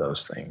both of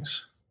those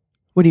things.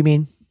 What do you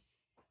mean?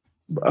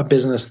 A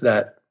business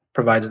that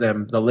provides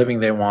them the living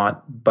they want,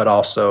 but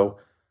also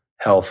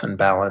health and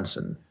balance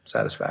and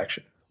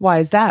satisfaction. Why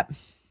is that?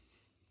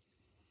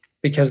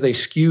 Because they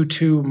skew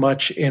too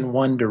much in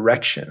one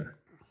direction.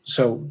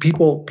 So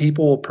people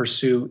will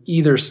pursue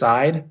either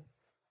side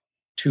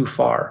too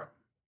far.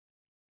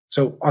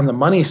 So on the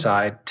money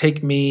side,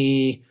 take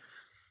me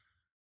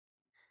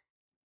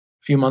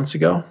a few months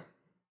ago,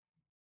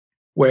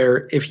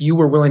 where if you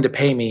were willing to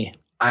pay me,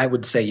 I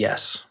would say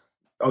yes.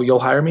 Oh, you'll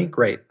hire me?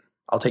 Great.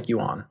 I'll take you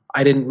on.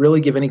 I didn't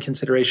really give any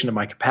consideration to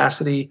my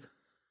capacity,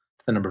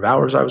 the number of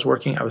hours I was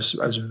working. I was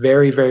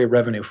very, very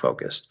revenue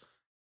focused.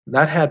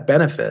 That had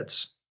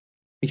benefits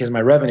because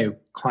my revenue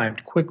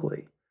climbed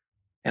quickly,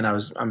 and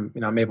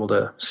I'm able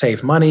to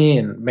save money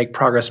and make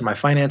progress in my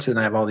finances, and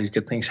I have all these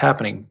good things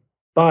happening.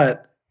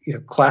 But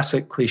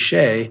classic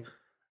cliche,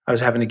 I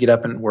was having to get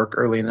up and work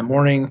early in the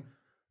morning.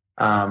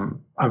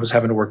 I was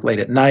having to work late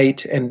at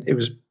night, and it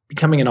was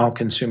becoming an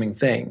all-consuming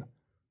thing.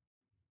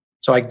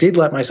 So I did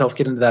let myself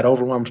get into that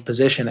overwhelmed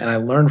position, and I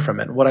learned from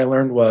it. And what I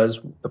learned was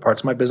the parts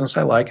of my business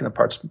I like and the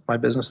parts of my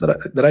business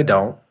that I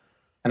don't.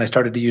 And I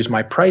started to use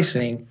my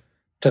pricing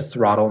to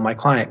throttle my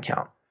client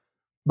count.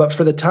 But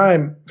for that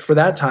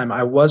time,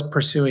 I was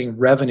pursuing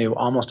revenue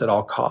almost at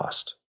all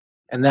cost.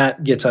 And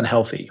that gets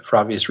unhealthy for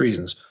obvious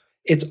reasons.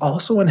 It's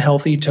also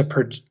unhealthy to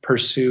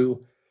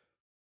pursue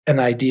an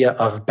idea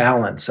of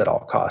balance at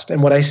all cost.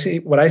 And when I say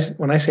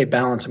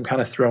balance, I'm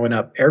kind of throwing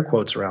up air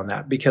quotes around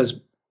that, because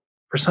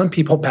for some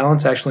people,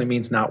 balance actually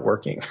means not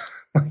working.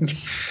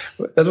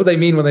 That's what they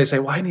mean when they say,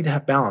 well, I need to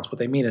have balance. What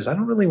they mean is, I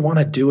don't really want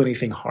to do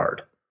anything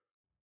hard.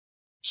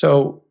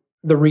 So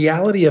the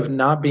reality of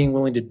not being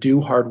willing to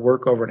do hard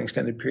work over an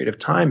extended period of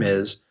time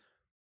is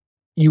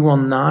you will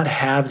not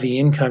have the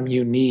income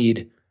you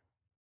need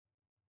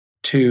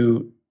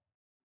to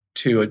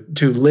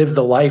live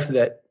the life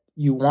that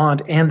you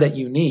want and that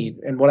you need.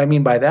 And what I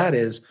mean by that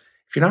is,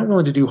 if you're not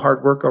willing to do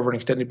hard work over an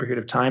extended period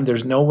of time,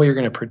 there's no way you're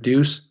going to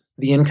produce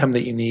the income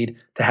that you need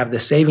to have the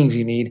savings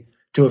you need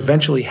to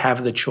eventually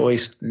have the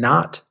choice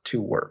not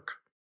to work.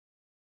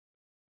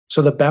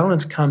 So the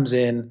balance comes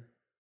in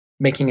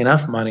making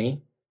enough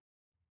money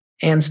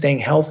and staying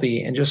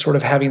healthy, and just sort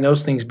of having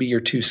those things be your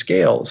two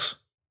scales.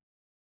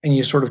 And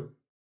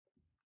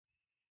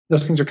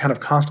those things are kind of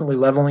constantly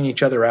leveling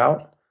each other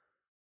out,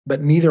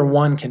 but neither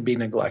one can be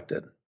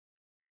neglected.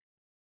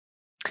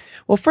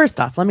 Well,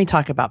 first off, let me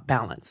talk about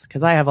balance,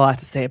 because I have a lot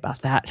to say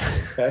about that.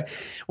 Okay.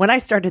 When I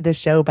started this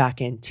show back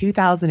in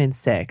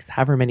 2006,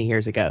 however many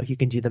years ago, you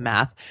can do the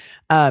math,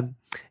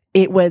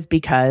 it was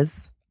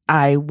because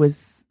I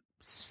was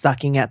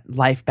sucking at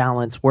life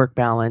balance, work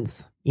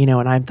balance,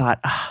 and I thought,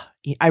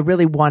 I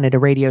really wanted a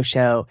radio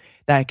show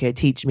that could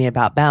teach me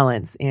about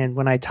balance. And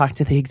when I talked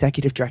to the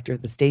executive director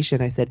of the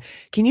station, I said,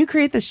 can you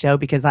create this show?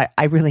 Because I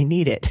really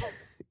need it.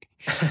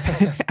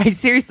 I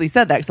seriously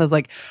said that, because I was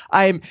like,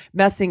 I'm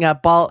messing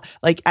up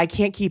I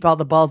can't keep all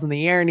the balls in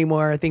the air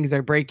anymore. Things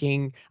are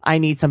breaking. I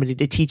need somebody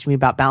to teach me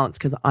about balance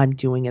because I'm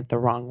doing it the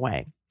wrong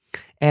way.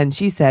 And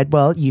she said,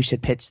 well, you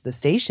should pitch the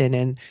station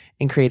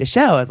and create a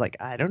show. I was like,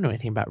 I don't know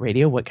anything about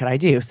radio. What could I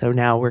do? So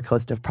now we're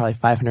close to probably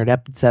 500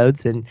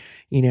 episodes. And,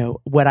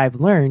 what I've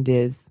learned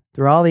is,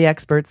 through all the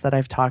experts that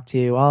I've talked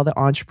to, all the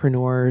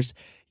entrepreneurs,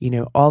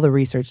 all the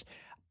research,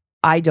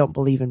 I don't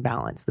believe in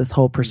balance, this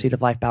whole pursuit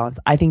of life balance.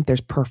 I think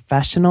there's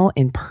professional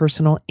and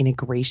personal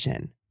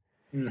integration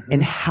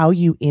and how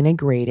you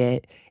integrate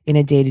it in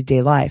a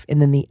day-to-day life.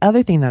 And then the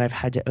other thing that I've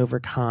had to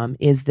overcome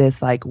is this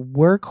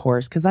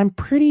workhorse, because I'm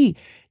pretty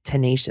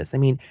tenacious. I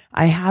mean,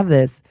 I have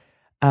this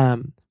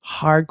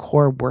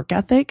hardcore work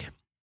ethic,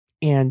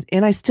 and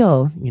I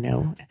still,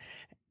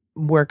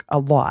 work a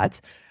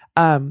lot.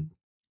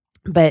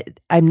 But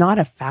I'm not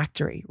a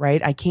factory,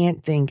 right? I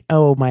can't think,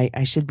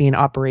 I should be in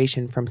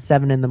operation from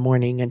 7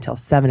 a.m. until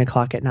 7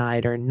 o'clock at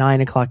night, or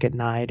 9 o'clock at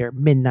night, or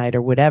midnight,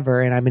 or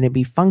whatever. And I'm going to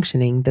be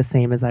functioning the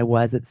same as I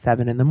was at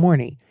 7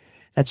 a.m.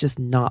 That's just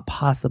not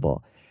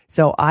possible.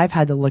 So I've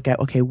had to look at,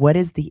 okay, what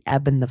is the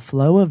ebb and the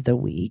flow of the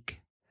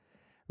week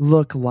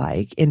look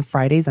like? And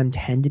Fridays, I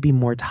tend to be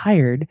more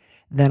tired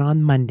than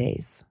on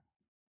Mondays.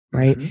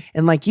 Right. Mm-hmm.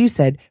 And like you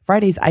said,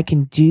 Fridays, I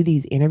can do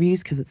these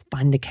interviews because it's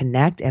fun to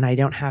connect, and I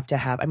don't have to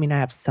I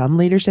have some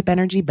leadership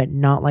energy, but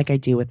not like I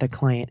do with the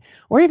client,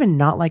 or even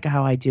not like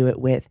how I do it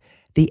with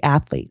the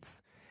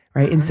athletes.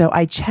 Right. Mm-hmm. And so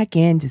I check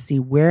in to see,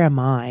 where am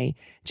I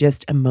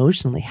just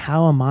emotionally?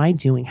 How am I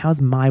doing?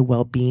 How's my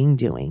well-being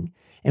doing?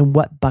 And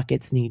what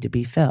buckets need to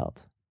be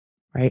filled?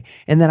 Right.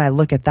 And then I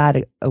look at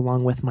that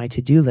along with my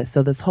to-do list.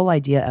 So this whole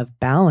idea of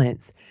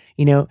balance,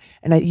 and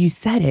you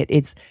said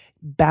it's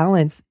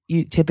balance,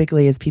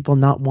 typically is people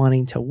not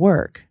wanting to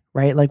work,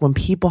 right? Like when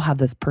people have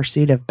this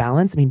pursuit of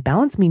balance,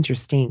 balance means you're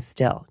staying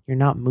still, you're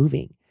not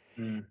moving.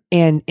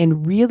 And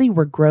really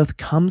where growth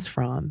comes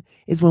from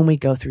is when we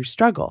go through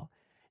struggle.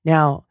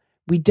 Now,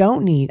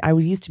 I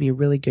used to be a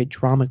really good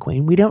drama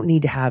queen. We don't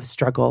need to have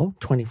struggle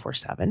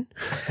 24/7,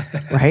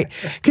 right?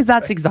 Because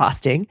that's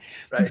exhausting.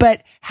 Right.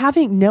 But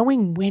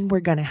knowing when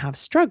we're going to have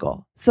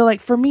struggle. So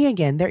for me,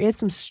 again, there is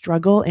some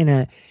struggle in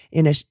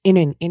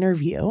an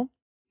interview,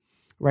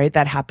 right?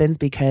 That happens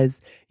because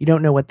you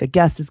don't know what the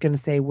guest is going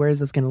to say. Where is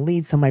this going to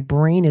lead? So my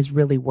brain is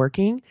really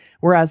working.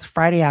 Whereas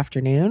Friday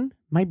afternoon,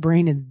 my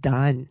brain is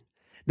done.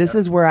 This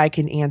is where I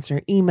can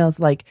answer emails,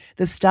 like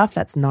the stuff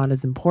that's not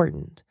as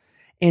important.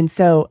 And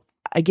so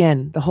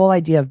again, the whole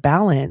idea of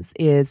balance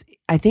is,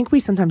 I think we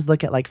sometimes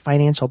look at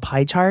financial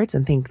pie charts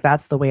and think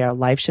that's the way our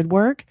life should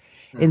work,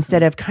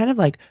 instead of kind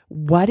of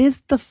what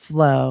is the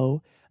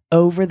flow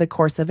over the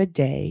course of a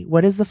day?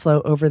 What is the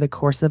flow over the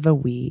course of a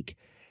week?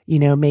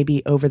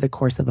 Maybe over the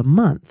course of a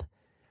month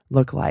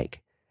look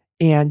like?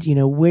 And,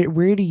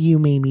 where do you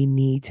maybe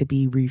need to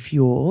be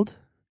refueled,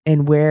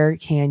 and where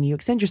can you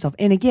extend yourself?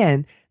 And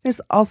again,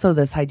 there's also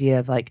this idea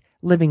of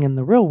living in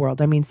the real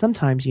world.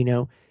 Sometimes,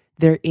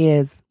 there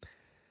is,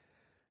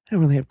 I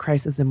don't really have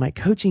crisis in my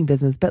coaching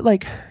business, but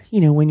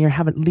when you're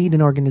lead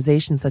an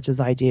organization such as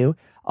I do,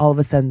 all of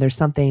a sudden there's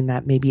something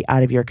that may be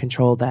out of your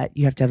control, that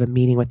you have to have a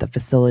meeting with the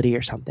facility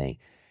or something.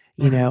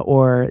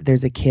 Or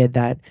there's a kid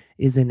that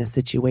is in a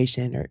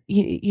situation, or,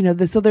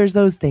 so there's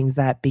those things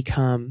that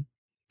become,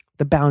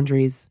 the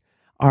boundaries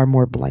are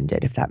more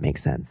blended, if that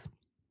makes sense.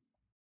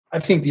 I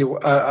think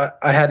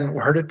I hadn't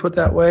heard it put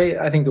that way.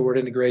 I think the word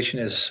integration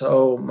is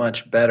so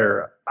much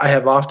better. I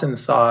have often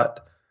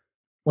thought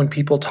when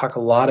people talk a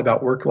lot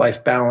about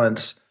work-life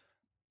balance,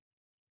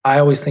 I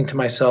always think to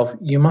myself,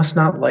 you must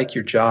not like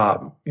your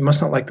job. You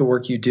must not like the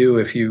work you do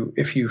if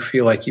you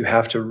feel like you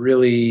have to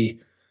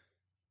really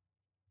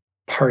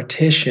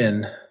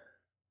partition,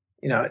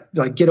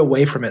 like get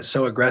away from it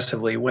so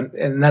aggressively.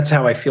 And that's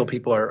how I feel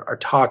people are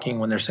talking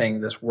when they're saying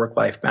this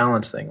work-life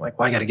balance thing. Like,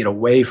 well, I got to get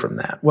away from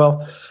that.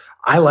 Well,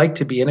 I like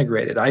to be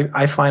integrated.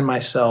 I find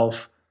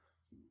myself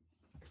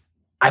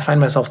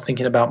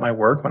thinking about my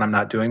work when I'm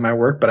not doing my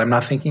work, but I'm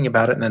not thinking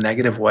about it in a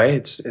negative way.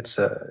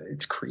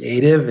 It's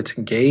creative, it's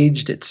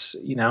engaged, it's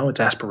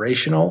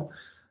aspirational.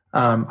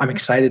 I'm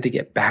excited to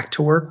get back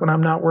to work when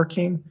I'm not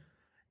working,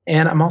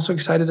 and I'm also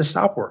excited to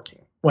stop working.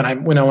 When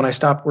I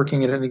stop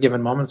working at any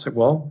given moment, it's like,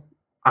 well,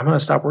 I'm going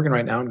to stop working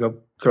right now and go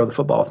throw the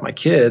football with my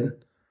kid.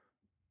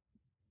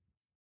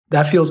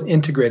 That feels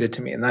integrated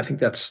to me, and I think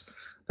that's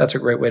a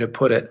great way to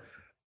put it.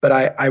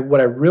 But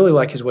what I really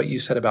like is what you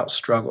said about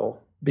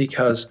struggle,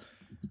 because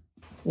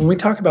when we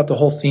talk about the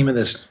whole theme of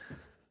this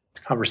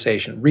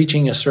conversation,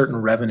 reaching a certain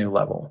revenue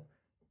level,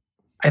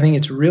 I think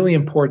it's really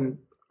important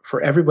for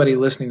everybody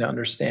listening to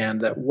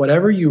understand that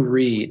whatever you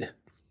read,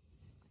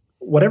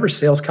 whatever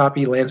sales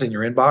copy lands in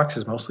your inbox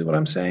is mostly what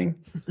I'm saying.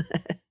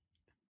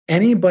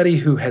 Anybody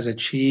who has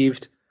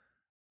achieved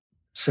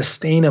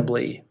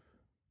sustainably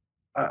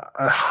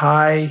a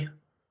high,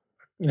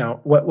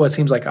 what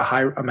seems like a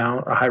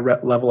high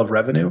level of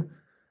revenue,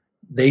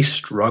 they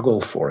struggle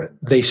for it.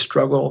 They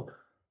struggle.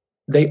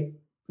 The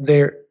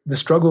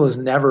struggle is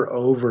never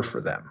over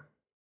for them.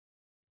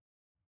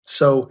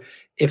 So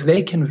if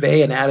they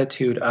convey an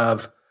attitude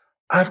of,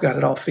 I've got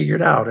it all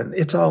figured out and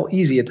it's all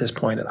easy at this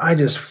point and I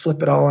just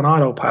flip it all on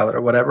autopilot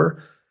or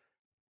whatever,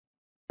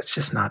 it's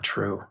just not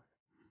true.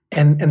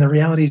 And the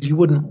reality is you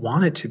wouldn't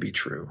want it to be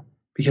true,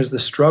 because the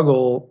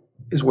struggle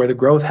is where the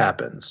growth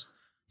happens.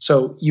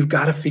 So you've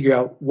got to figure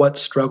out what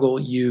struggle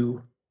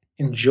you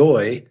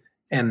enjoy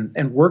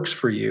and works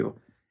for you.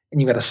 And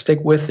you've got to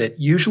stick with it,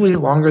 usually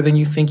longer than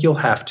you think you'll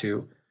have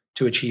to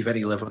achieve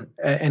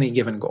any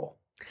given goal.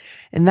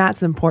 And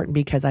that's important,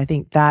 because I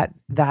think that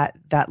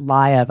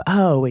lie of,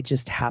 oh, it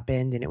just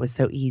happened and it was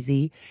so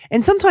easy.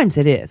 And sometimes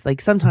it is.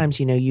 Like sometimes,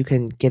 you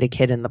can get a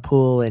kid in the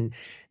pool and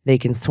they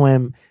can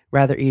swim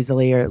rather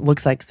easily, or it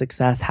looks like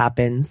success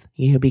happens,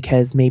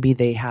 because maybe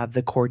they have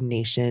the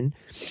coordination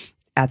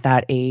at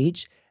that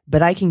age.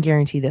 But I can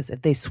guarantee this,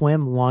 if they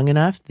swim long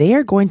enough, they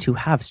are going to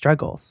have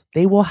struggles.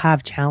 They will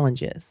have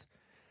challenges,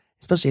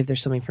 especially if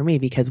there's something for me,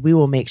 because we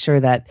will make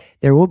sure that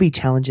there will be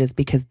challenges,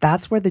 because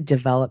that's where the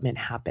development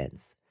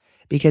happens.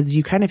 Because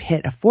you kind of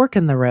hit a fork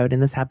in the road,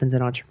 and this happens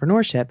in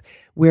entrepreneurship,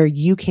 where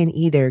you can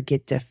either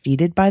get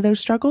defeated by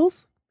those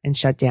struggles and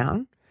shut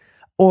down,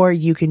 or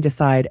you can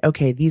decide,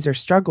 okay, these are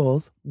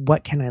struggles.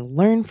 What can I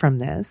learn from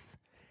this?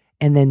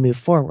 And then move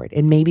forward.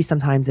 And maybe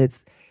sometimes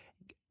it's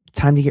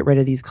time to get rid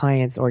of these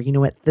clients, or you know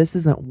what, this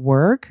isn't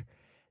work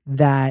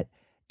that,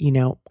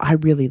 I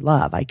really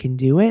love. I can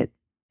do it,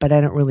 but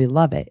I don't really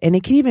love it. And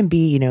it can even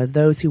be,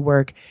 those who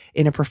work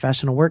in a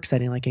professional work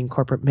setting, like in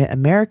corporate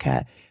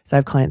America. So I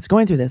have clients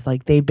going through this,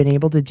 like they've been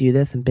able to do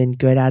this and been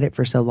good at it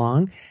for so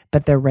long,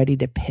 but they're ready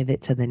to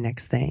pivot to the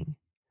next thing.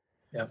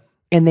 Yeah.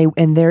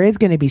 And there is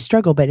going to be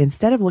struggle, but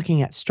instead of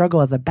looking at struggle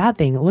as a bad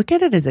thing, look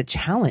at it as a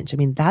challenge. I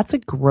mean, that's a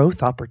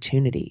growth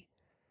opportunity.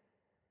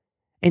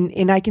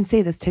 And I can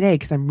say this today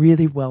because I'm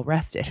really well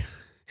rested.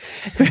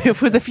 If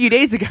it was a few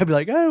days ago, I'd be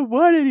like, I don't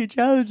want any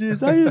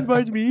challenges. I just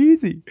want it to be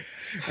easy.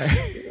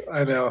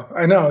 I know.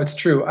 It's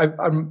true.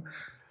 I'm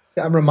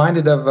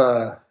reminded of,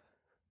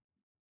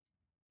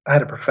 I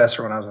had a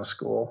professor when I was in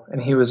school,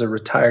 and he was a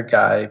retired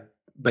guy,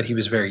 but he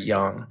was very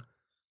young.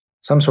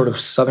 Some sort of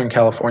Southern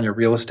California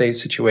real estate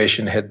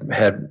situation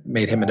had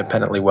made him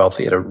independently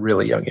wealthy at a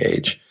really young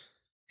age.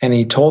 And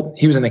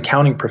he was an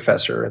accounting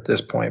professor at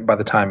this point by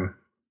the time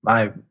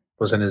I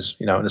was in his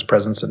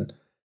presence. And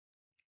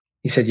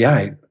he said,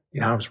 yeah,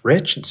 I was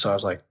rich. And so I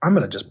was like, I'm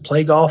going to just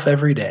play golf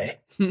every day.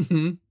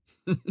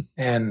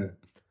 And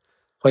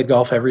played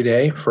golf every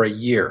day for a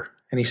year.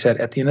 And he said,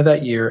 at the end of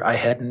that year, I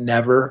had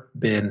never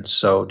been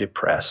so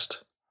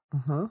depressed.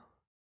 Uh-huh.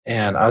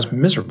 And I was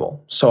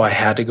miserable. So I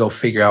had to go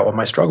figure out what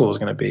my struggle was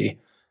going to be.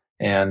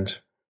 And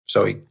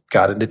so he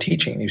got into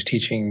teaching. He was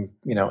teaching,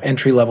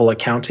 entry-level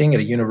accounting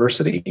at a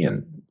university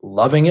and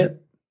loving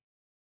it.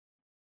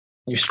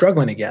 You're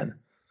struggling again.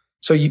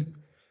 So you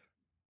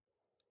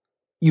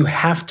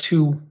have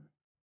to,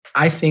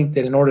 I think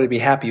that in order to be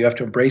happy, you have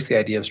to embrace the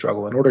idea of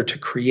struggle. In order to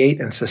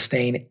create and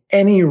sustain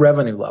any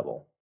revenue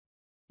level,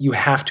 you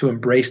have to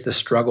embrace the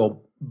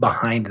struggle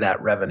behind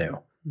that revenue.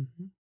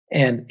 Mm-hmm.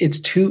 And it's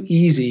too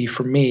easy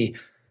for me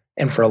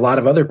and for a lot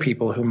of other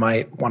people who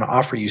might want to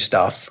offer you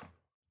stuff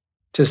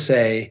to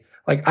say,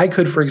 like I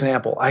could, for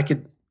example, I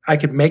could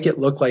make it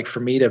look like for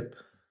me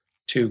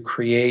to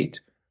create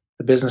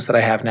the business that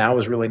I have now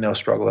is really no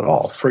struggle at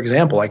all. For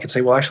example, I could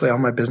say, well, actually all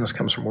my business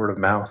comes from word of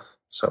mouth.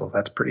 So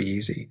that's pretty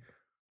easy.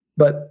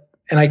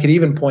 And I could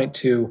even point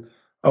to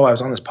Oh, I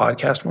was on this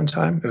podcast one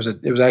time.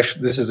 It was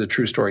actually, this is a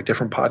true story,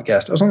 different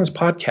podcast. I was on this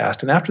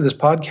podcast, and after this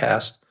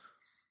podcast,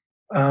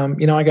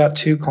 I got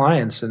 2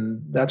 clients,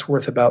 and that's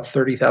worth about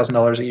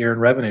 $30,000 a year in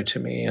revenue to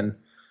me. And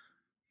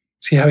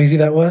see how easy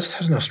that was?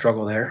 There's no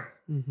struggle there.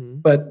 Mm-hmm.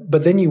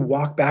 But then you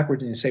walk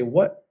backwards and you say,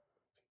 what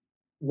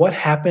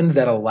happened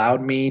that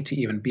allowed me to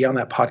even be on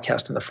that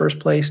podcast in the first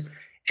place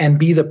and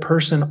be the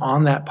person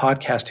on that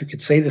podcast who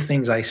could say the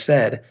things I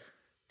said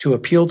to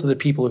appeal to the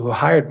people who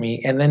hired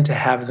me, and then to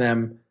have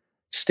them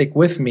stick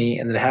with me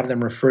and to have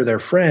them refer their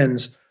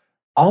friends?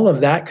 All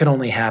of that could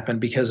only happen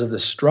because of the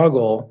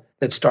struggle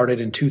that started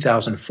in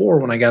 2004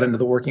 when I got into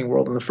the working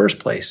world in the first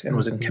place and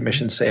was in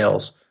commission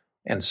sales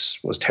and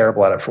was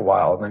terrible at it for a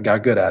while, and then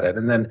got good at it,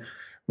 and then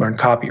learned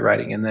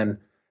copywriting. And then,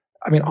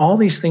 all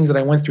these things that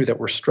I went through that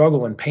were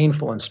struggle and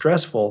painful and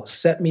stressful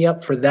set me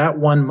up for that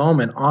one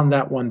moment on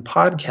that one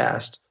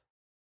podcast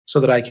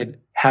so that I could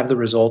have the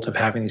result of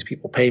having these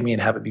people pay me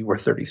and have it be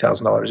worth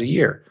 $30,000 a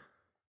year.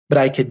 But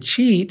I could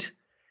cheat,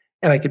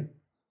 and I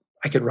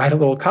could write a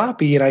little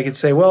copy, and I could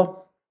say,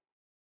 well,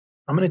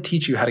 I'm going to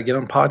teach you how to get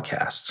on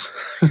podcasts.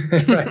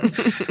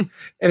 Right?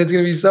 And it's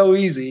going to be so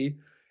easy.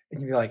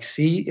 And you're like,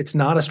 see, it's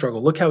not a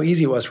struggle. Look how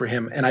easy it was for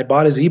him. And I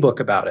bought his ebook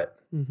about it.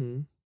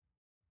 Mm-hmm.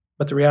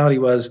 But the reality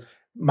was,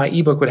 my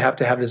ebook would have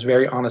to have this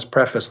very honest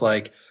preface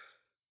like,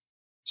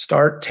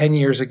 start 10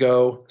 years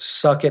ago,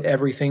 suck at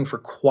everything for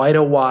quite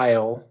a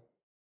while,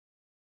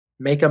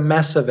 make a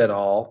mess of it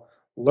all,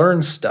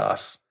 learn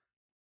stuff,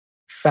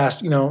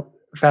 fast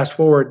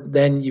forward,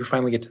 then you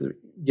finally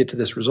get to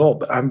this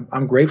result. But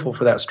I'm grateful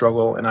for that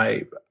struggle, and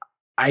I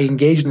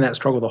engaged in that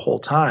struggle the whole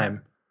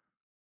time.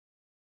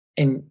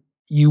 And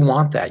you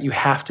want that. You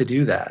have to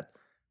do that.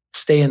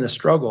 Stay in the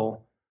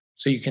struggle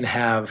so you can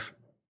have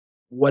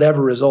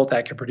whatever result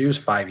that could produce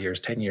 5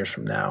 years, 10 years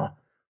from now,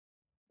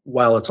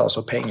 while it's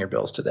also paying your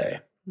bills today.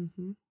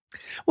 Mm-hmm.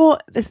 Well,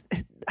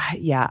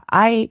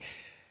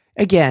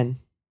 again,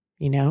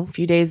 a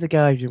few days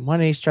ago, I didn't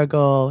want any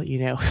struggle,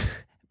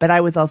 but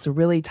I was also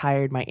really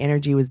tired. My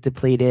energy was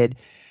depleted.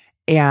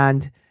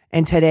 And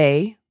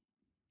today,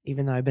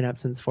 even though I've been up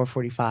since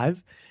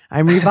 4:45,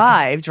 I'm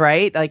revived,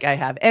 right? Like, I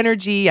have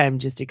energy. I'm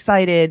just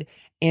excited.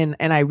 And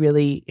I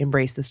really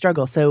embrace the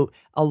struggle. So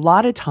a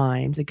lot of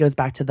times it goes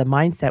back to the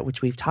mindset,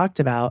 which we've talked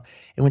about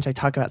and which I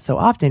talk about so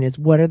often, is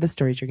what are the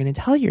stories you're going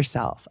to tell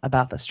yourself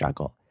about the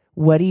struggle?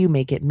 What do you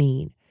make it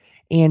mean?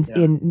 And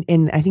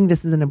I think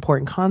this is an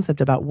important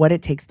concept about what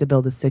it takes to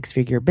build a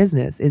 6-figure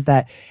business, is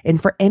that,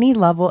 and for any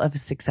level of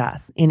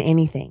success in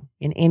anything,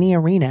 in any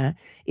arena,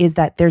 is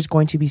that there's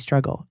going to be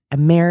struggle. A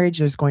marriage,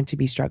 there's going to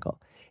be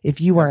struggle.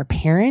 If you are a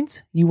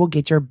parent, you will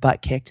get your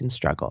butt kicked and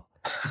struggle.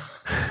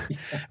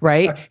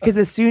 Right? Because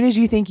as soon as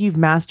you think you've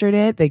mastered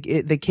it,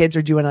 the kids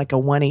are doing like a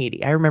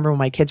 180. I remember when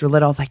my kids were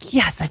little, I was like,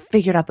 yes, I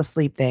figured out the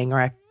sleep thing, or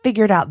I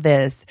figured out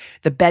the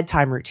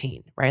bedtime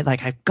routine, right?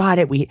 Like, I've got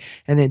it.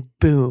 And then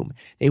boom,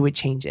 they would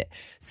change it.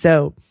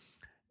 So,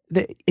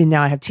 and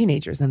now I have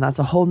teenagers, and that's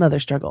a whole nother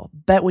struggle.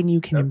 But when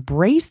you can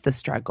embrace the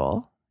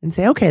struggle and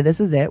say, okay,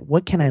 this is it.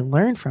 What can I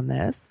learn from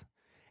this?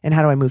 And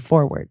how do I move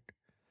forward?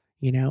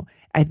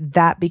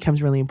 That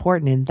becomes really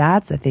important. And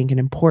that's, I think, an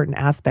important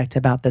aspect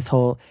about this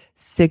whole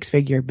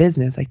 6-figure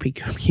business. I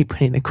keep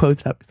putting the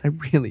quotes up because I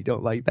really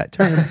don't like that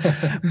term.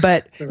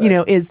 But,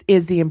 right.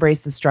 Is the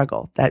embrace the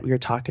struggle that we were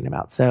talking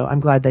about. So I'm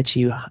glad that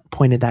you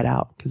pointed that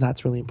out, because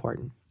that's really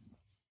important.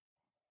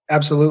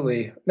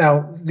 Absolutely.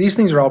 Now, these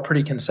things are all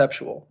pretty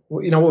conceptual.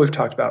 What we've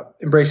talked about,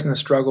 embracing the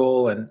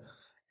struggle, and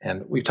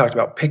we've talked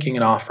about picking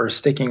an offer,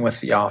 sticking with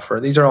the offer.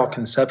 These are all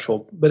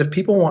conceptual. But if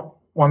people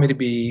want me to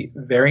be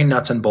very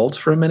nuts and bolts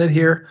for a minute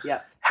here.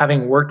 Yes.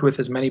 Having worked with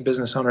as many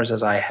business owners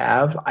as I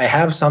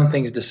have some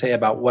things to say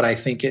about what I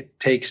think it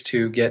takes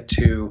to get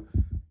to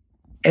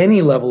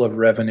any level of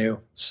revenue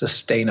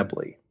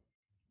sustainably.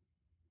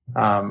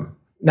 Now,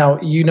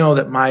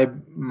 that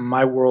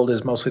my world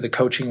is mostly the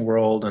coaching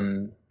world,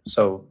 and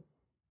so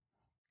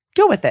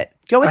go with it.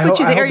 Go with what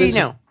you already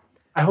know.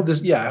 I hope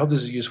this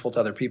is useful to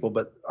other people,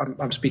 but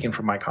I'm speaking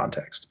from my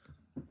context.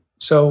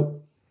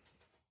 So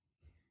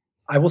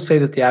I will say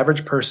that the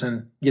average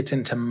person gets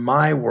into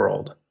my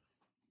world,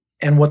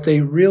 and what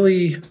they're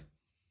really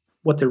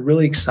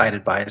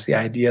excited by is the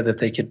idea that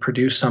they could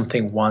produce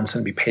something once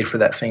and be paid for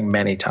that thing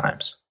many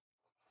times.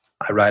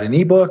 I write an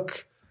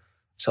ebook,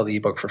 sell the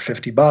ebook for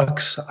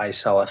 $50. I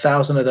sell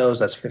 1,000 of those,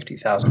 that's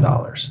 $50,000.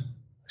 I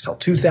sell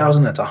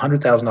 2,000, that's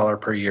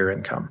 $100,000 per year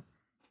income.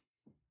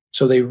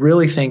 So they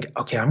really think,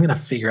 okay, I'm going to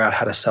figure out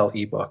how to sell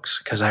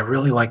ebooks because I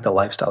really like the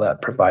lifestyle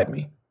that provide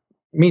me.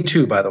 Me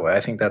too, by the way. I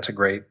think that's a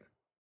great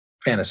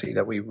fantasy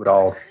that we would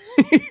all,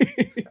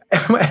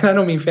 and I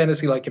don't mean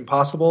fantasy like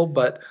impossible,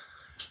 but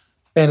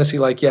fantasy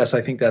like, yes, I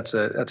think that's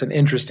an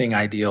interesting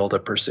ideal to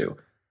pursue.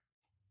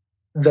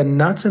 The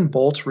nuts and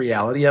bolts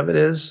reality of it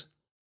is,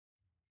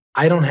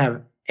 I don't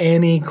have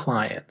any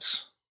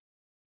clients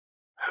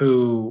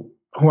who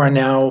are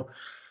now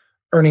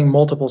earning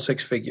multiple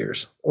 6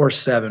 figures or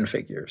 7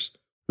 figures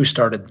who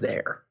started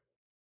there.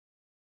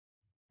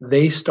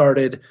 They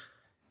started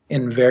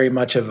in very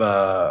much of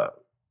a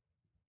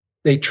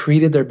they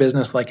treated their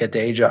business like a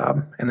day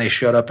job, and they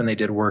showed up and they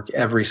did work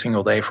every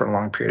single day for a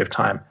long period of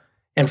time.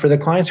 And for the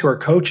clients who are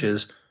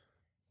coaches,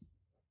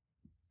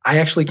 I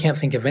actually can't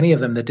think of any of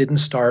them that didn't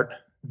start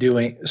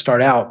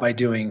out by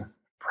doing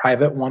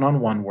private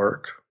one-on-one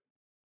work.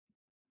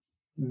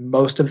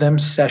 Most of them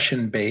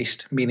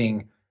session-based,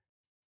 meaning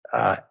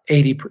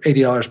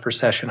 $80 per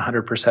session,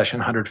 100 per session,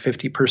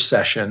 150 per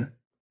session,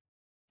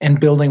 and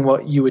building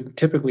what you would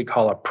typically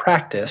call a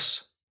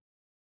practice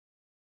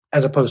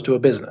as opposed to a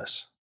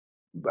business.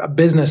 A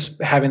business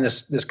having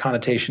this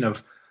connotation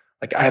of,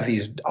 like, I have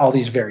all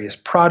these various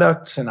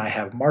products and I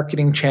have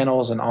marketing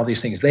channels and all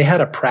these things. They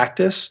had a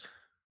practice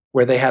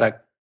where they had a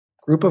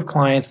group of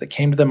clients that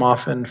came to them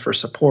often for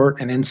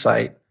support and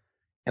insight,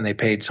 and they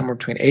paid somewhere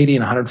between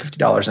 $80 and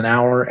 $150 an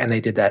hour, and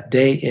they did that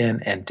day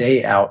in and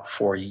day out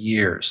for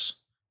years.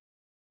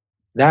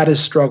 That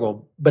is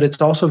struggle, but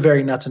it's also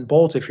very nuts and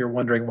bolts if you're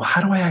wondering, well,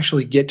 how do I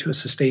actually get to a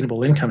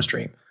sustainable income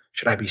stream?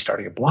 Should I be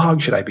starting a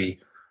blog? Should I be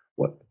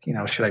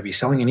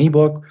selling an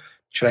ebook?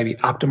 Should I be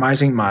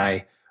optimizing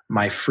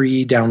my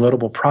free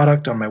downloadable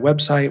product on my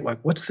website? Like,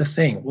 what's the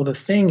thing? Well, the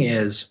thing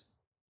is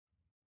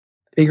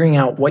figuring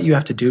out what you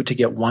have to do to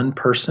get one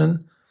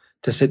person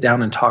to sit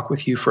down and talk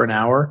with you for an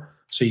hour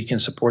so you can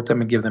support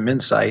them and give them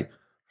insight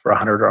for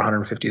 $100 or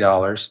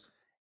 $150.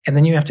 And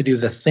then you have to do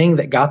the thing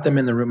that got them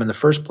in the room in the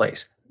first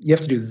place. You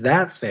have to do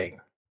that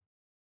thing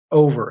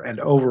over and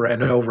over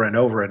and over and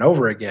over and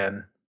over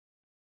again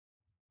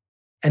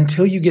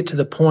until you get to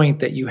the point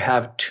that you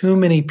have too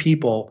many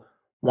people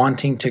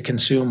wanting to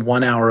consume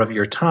 1 hour of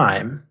your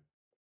time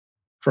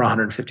for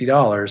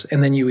 $150.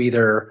 And then you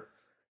either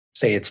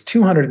say it's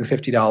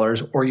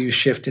 $250 or you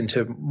shift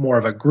into more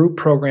of a group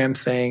program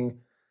thing.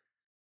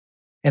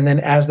 And then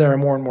as there are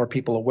more and more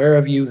people aware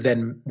of you,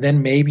 then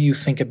maybe you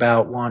think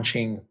about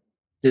launching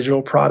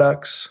digital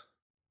products.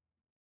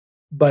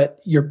 But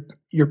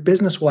your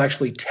business will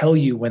actually tell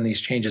you when these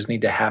changes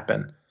need to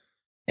happen.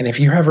 And if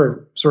you're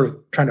ever sort of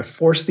trying to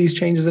force these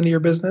changes into your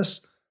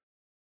business,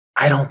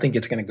 I don't think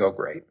it's going to go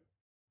great.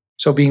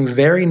 So being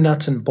very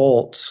nuts and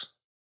bolts,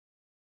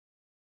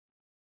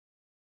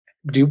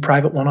 do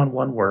private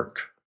one-on-one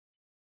work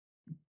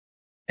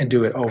and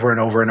do it over and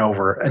over and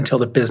over until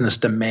the business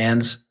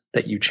demands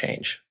that you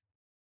change.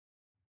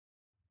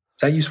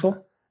 Is that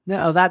useful?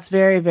 No, that's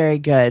very, very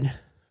good.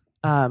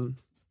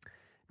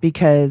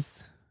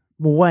 Because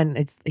one,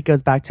 it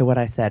goes back to what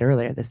I said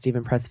earlier, the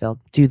Steven Pressfield,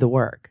 do the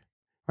work,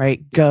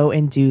 right? Go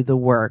and do the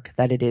work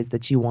that it is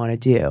that you want to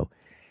do.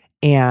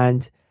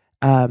 And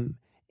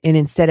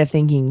instead of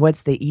thinking,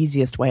 what's the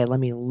easiest way? Let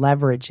me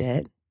leverage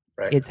it.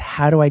 Right. It's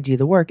how do I do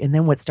the work? And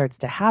then what starts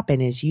to happen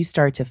is you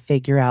start to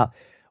figure out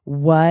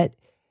what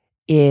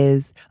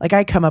is, like,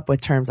 I come up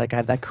with terms like I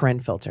have that Corinne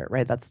filter,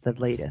 right? That's the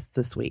latest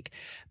this week.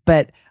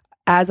 But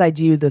as I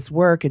do this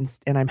work and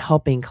I'm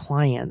helping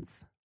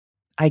clients,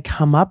 I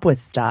come up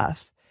with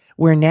stuff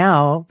where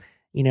now,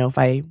 if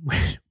I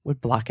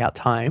would block out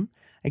time,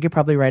 I could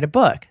probably write a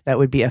book that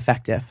would be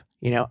effective.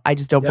 I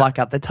just don't block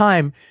out the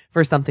time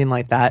for something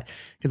like that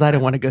because I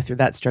don't want to go through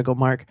that struggle,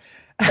 Mark.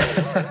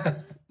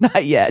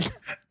 Not yet.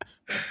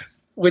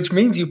 Which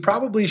means you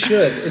probably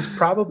should. It's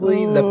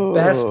probably the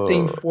best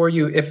thing for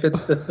you if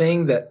it's the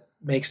thing that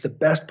makes the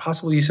best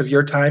possible use of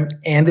your time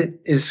and it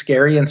is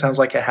scary and sounds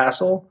like a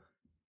hassle.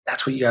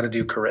 That's what you got to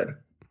do, Corinne.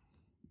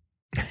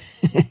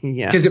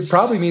 Yeah. Because it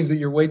probably means that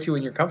you're way too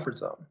in your comfort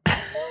zone.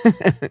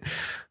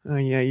 Oh,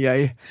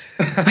 yeah.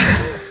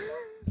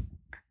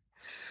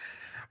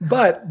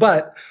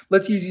 But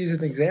let's use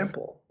an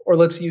example. Or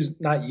let's use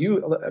not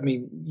you. I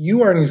mean,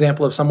 you are an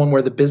example of someone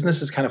where the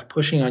business is kind of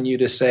pushing on you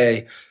to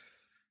say,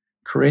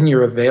 Corinne,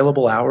 your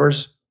available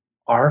hours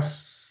are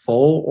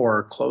full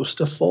or close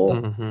to full.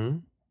 Mm-hmm.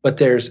 But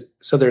there's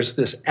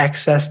this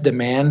excess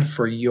demand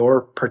for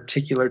your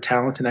particular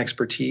talent and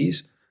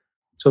expertise.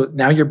 So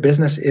now your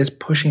business is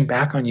pushing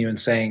back on you and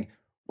saying,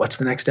 what's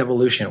the next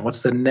evolution? What's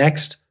the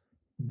next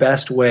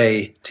best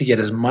way to get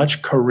as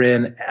much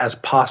Corinne as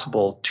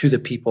possible to the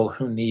people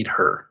who need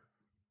her?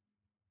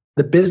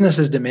 The business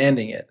is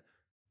demanding it.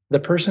 The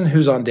person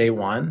who's on day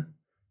one,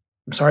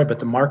 I'm sorry, but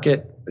the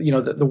market,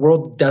 the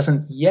world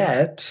doesn't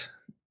yet,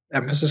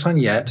 emphasis on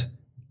yet,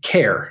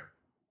 care.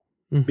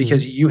 Mm-hmm.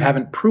 Because you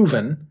haven't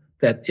proven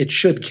that it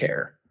should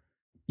care.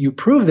 You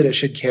prove that it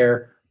should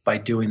care by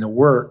doing the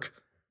work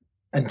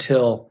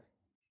until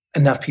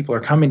enough people are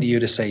coming to you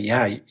to say,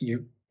 yeah, you're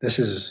a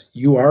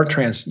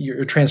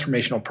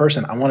transformational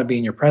person. I want to be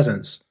in your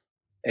presence,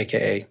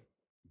 AKA,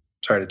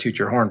 sorry to toot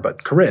your horn,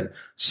 but Corinne.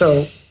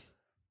 So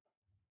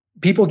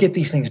people get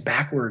these things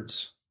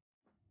backwards.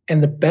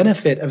 And the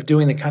benefit of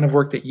doing the kind of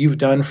work that you've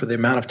done for the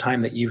amount of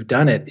time that you've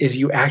done it is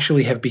you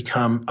actually have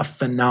become a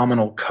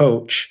phenomenal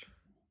coach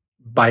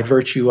by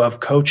virtue of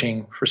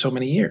coaching for so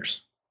many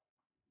years.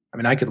 I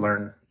mean, I could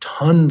learn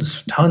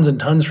tons and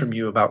tons from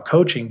you about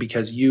coaching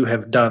because you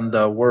have done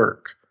the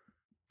work.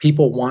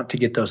 People want to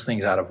get those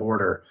things out of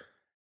order.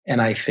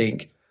 And I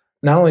think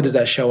not only does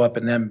that show up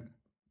in them,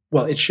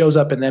 it shows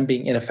up in them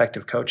being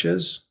ineffective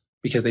coaches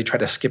because they try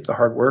to skip the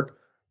hard work,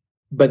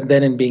 but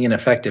then in being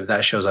ineffective,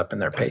 that shows up in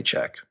their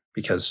paycheck.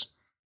 because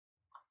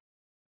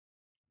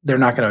they're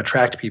not going to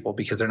attract people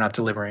because they're not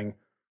delivering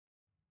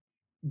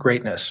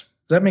greatness.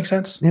 Does that make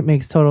sense? It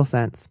makes total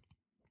sense.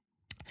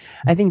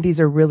 I think these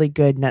are really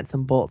good nuts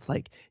and bolts.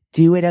 Like,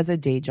 do it as a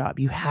day job.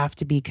 You have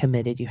to be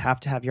committed. You have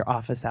to have your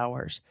office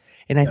hours.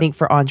 And I think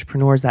for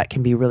entrepreneurs, that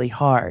can be really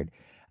hard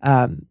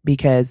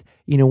because,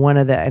 one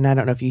of the, and I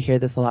don't know if you hear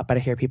this a lot, but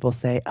I hear people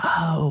say,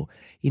 oh,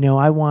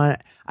 I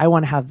want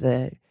to have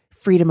the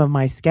freedom of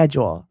my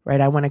schedule,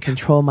 right? I want to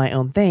control my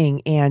own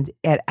thing. And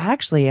it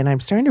actually, and I'm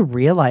starting to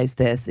realize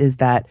this, is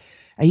that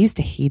I used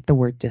to hate the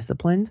word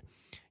disciplined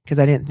because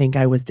I didn't think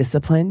I was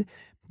disciplined.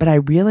 But I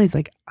realized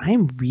like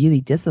I'm really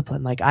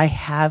disciplined. Like I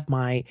have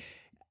my,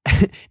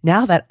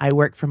 now that I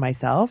work for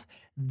myself,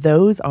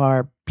 those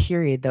are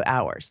the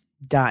hours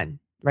done,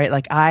 right?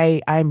 Like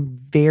I'm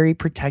very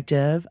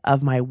protective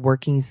of my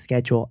working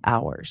schedule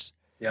hours.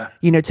 Yeah.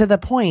 To the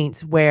point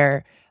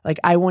where like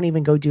I won't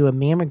even go do a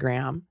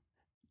mammogram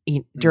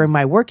during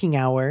my working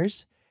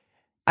hours.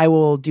 I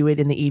will do it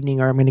in the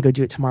evening, or I'm going to go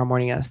do it tomorrow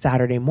morning on a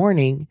Saturday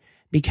morning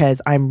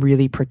because I'm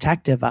really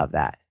protective of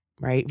that.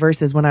 Right.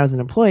 Versus when I was an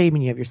employee,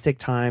 when you have your sick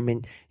time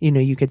and,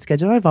 you could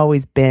schedule. I've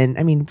always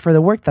been, for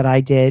the work that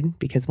I did,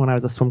 because when I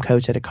was a swim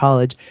coach at a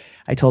college,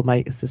 I told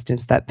my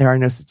assistants that there are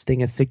no such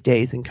thing as sick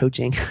days in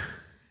coaching.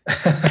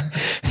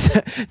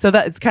 so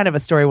that's kind of a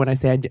story when I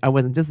say I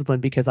wasn't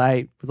disciplined, because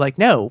I was like,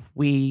 no,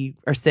 we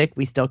are sick,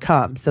 we still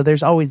come. So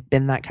there's always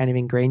been that kind of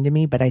ingrained in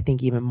me, but I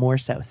think even more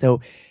so.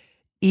 So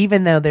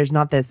even though there's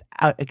not this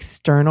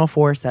external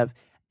force of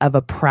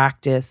a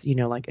practice,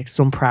 like a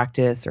swim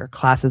practice or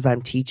classes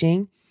I'm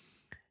teaching,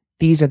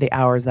 these are the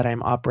hours that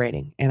I'm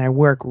operating, and I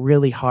work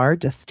really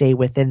hard to stay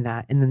within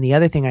that. And then the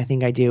other thing I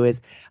think I do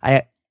is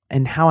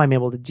and how I'm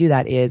able to do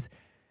that is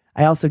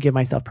I also give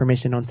myself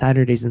permission on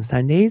Saturdays and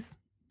Sundays.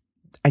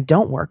 I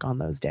don't work on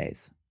those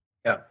days.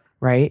 Yeah.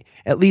 Right.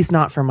 At least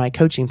not for my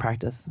coaching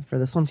practice. For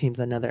the swim team's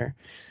another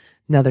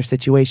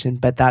situation,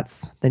 but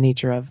that's the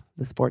nature of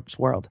the sports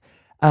world.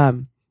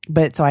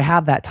 But so I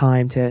have that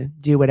time to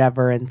do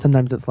whatever, and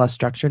sometimes it's less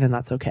structured, and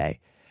that's okay.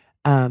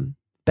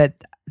 But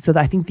so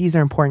I think these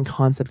are important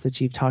concepts that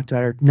you've talked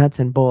about, or nuts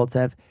and bolts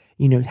of,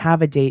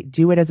 have a day,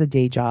 do it as a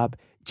day job,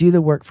 do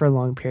the work for a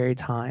long period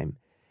of time.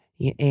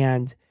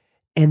 And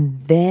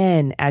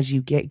then as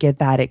you get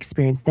that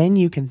experience, then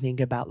you can think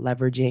about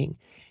leveraging,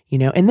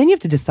 and then you have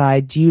to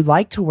decide, do you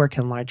like to work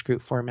in large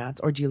group formats,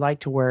 or do you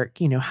like to work,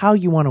 how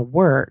you want to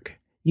work?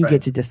 You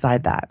get to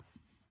decide that.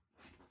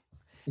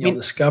 You'll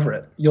discover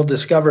it. You'll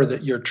discover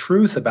that your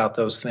truth about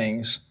those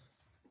things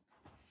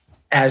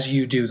as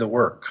you do the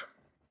work.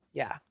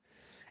 Yeah.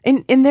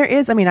 And there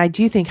is, I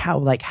do think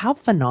how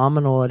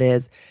phenomenal it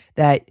is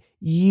that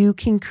you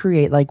can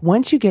create, like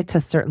once you get to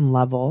a certain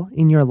level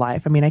in your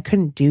life, I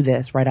couldn't do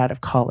this right out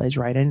of college,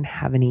 right? I didn't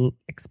have any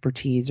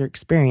expertise or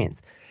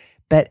experience,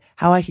 but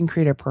how I can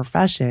create a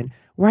profession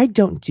where I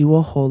don't do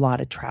a whole lot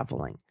of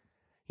traveling.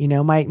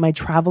 My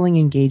traveling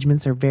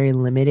engagements are very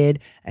limited,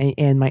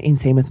 and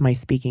same with my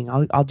speaking.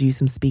 I'll do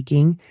some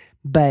speaking,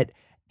 but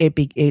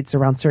it's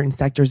around certain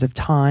sectors of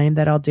time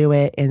that I'll do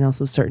it, and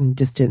also certain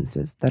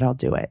distances that I'll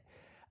do it.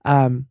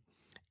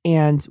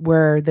 And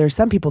where there's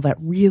some people that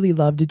really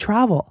love to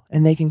travel,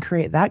 and they can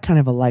create that kind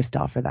of a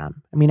lifestyle for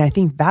them. I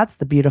think that's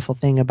the beautiful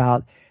thing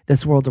about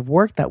this world of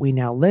work that we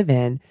now live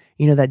in,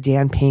 that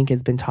Dan Pink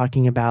has been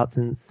talking about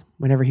since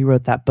whenever he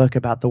wrote that book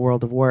about the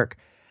world of work.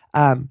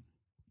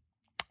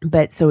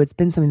 But so it's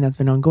been something that's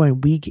been ongoing.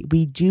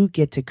 We do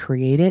get to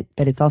create it,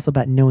 but it's also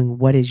about knowing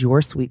what is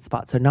your sweet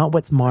spot. So not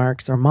what's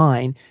Mark's or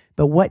mine,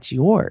 but what's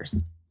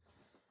yours.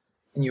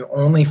 And you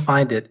only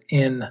find it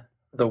in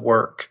the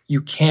work.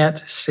 You can't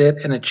sit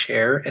in a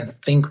chair and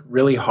think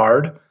really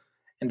hard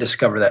and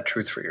discover that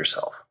truth for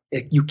yourself.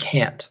 You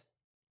can't.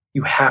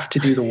 You have to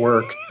do the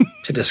work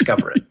to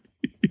discover it.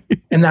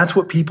 And that's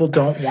what people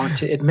don't want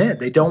to admit.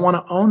 They don't want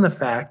to own the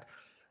fact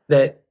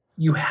that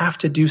you have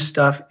to do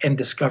stuff and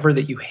discover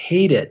that you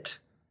hate it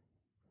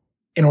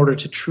in order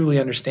to truly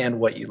understand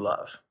what you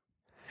love.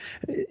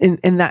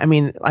 And that, I'm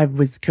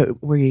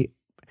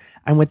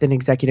with an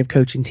executive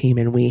coaching team,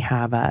 and we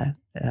have a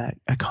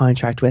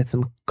contract with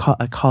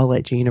a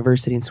college, a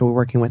university, and so we're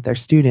working with their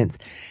students.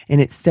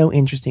 And it's so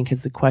interesting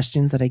because the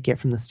questions that I get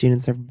from the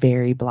students are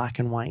very black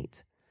and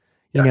white,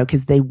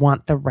 because they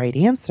want the right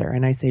answer.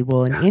 And I say,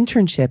 well, an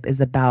internship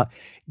is about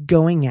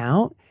going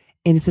out,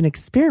 and it's an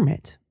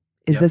experiment.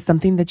 Is this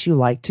something that you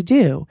like to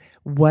do?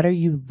 What are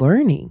you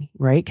learning,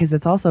 right? Because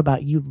it's also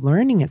about you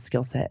learning a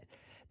skill set.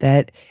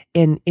 So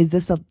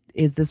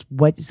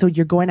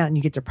you're going out and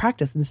you get to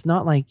practice, and it's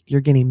not like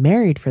you're getting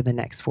married for the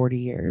next 40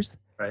 years.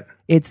 Right.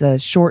 It's a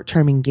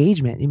short-term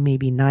engagement. It may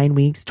be 9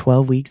 weeks,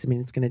 12 weeks.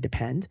 It's going to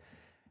depend,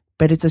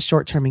 but it's a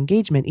short-term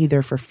engagement,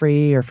 either for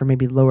free or for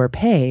maybe lower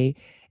pay.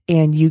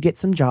 And you get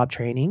some job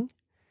training,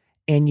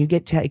 and you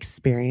get to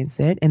experience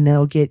it, and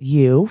they'll get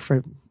you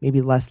for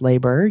maybe less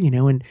labor,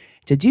 and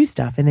to do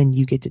stuff, and then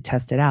you get to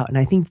test it out. And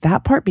I think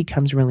that part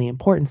becomes really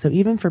important. So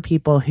even for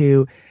people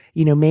who,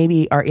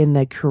 maybe are in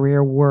the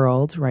career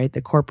world, right,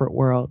 the corporate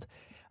world,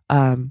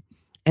 and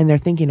they're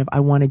thinking of,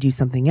 I want to do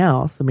something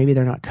else. So maybe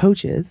they're not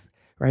coaches,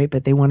 right?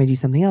 But they want to do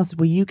something else.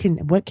 Well,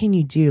 what can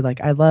you do?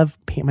 Like I love,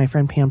 my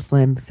friend Pam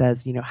Slim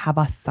says, have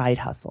a side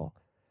hustle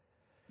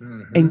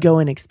and go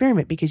and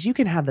experiment, because you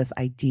can have this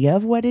idea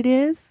of what it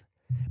is,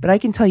 but I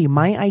can tell you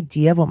my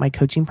idea of what my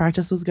coaching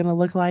practice was going to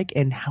look like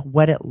and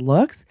what it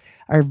looks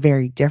are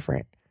very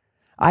different.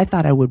 I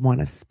thought I would want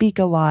to speak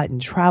a lot and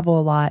travel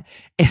a lot.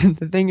 And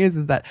the thing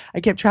is that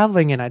I kept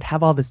traveling and I'd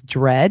have all this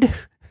dread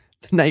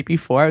the night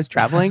before I was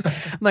traveling.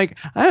 I'm like,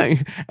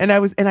 and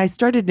I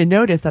started to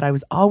notice that I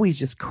was always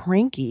just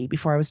cranky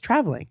before I was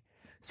traveling.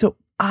 So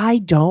I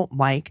don't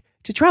like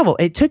to travel.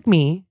 It took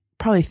me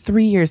probably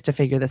 3 years to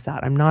figure this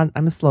out.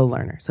 I'm a slow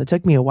learner. So it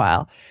took me a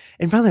while.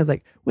 And finally I was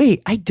like,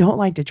 wait, I don't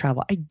like to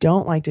travel. I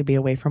don't like to be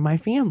away from my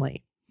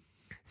family.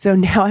 So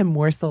now I'm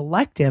more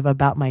selective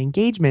about my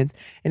engagements.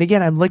 And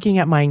again, I'm looking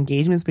at my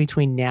engagements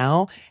between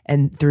now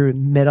and through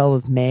middle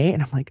of May.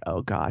 And I'm like,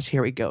 oh gosh,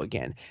 here we go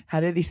again. How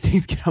did these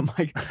things get on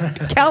my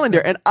calendar?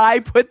 And I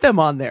put them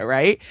on there,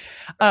 right?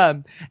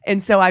 And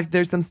so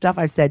there's some stuff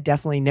I've said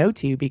definitely no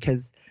to,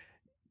 because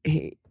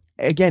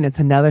again, it's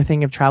another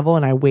thing of travel,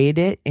 and I weighed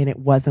it and it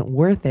wasn't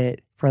worth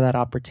it for that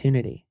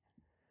opportunity.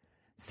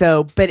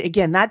 So, but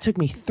again, that took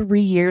me 3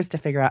 years to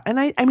figure out. And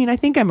I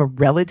think I'm a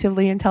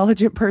relatively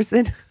intelligent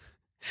person.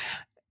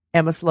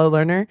 I'm a slow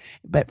learner,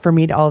 but for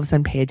me to all of a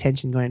sudden pay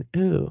attention going,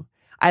 ooh,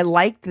 I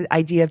like the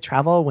idea of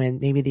travel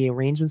when maybe the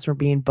arrangements were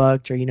being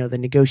booked or, the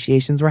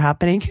negotiations were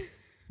happening.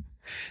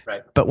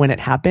 Right. But when it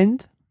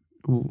happened,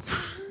 ooh.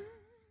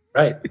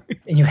 Right.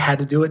 And you had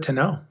to do it to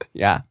know.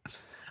 Yeah.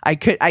 I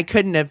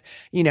couldn't have,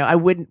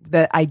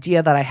 the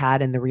idea that I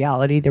had and the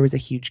reality, there was a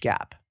huge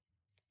gap.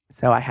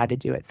 So I had to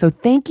do it. So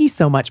thank you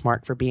so much,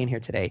 Mark, for being here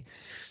today.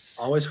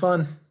 Always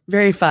fun.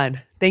 Very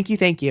fun. Thank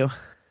you.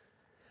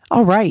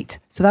 All right.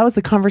 So that was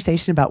the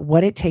conversation about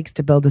what it takes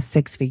to build a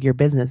 6-figure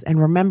business. And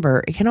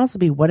remember, it can also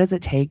be, what does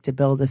it take to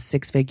build a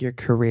 6-figure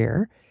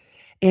career?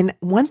 And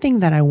one thing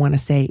that I want to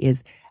say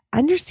is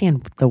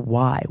understand the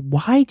why.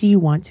 Why do you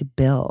want to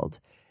build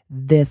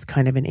this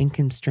kind of an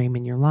income stream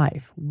in your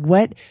life?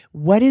 What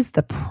is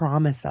the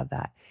promise of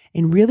that?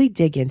 And really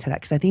dig into that,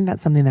 because I think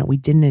that's something that we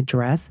didn't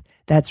address.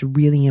 That's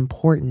really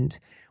important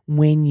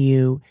when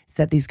you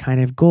set these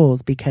kind of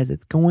goals, because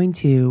it's going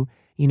to,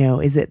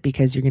 is it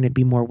because you're going to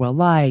be more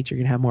well-liked, you're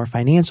going to have more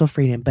financial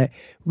freedom, but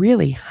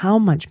really, how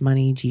much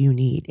money do you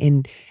need?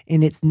 And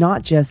it's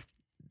not just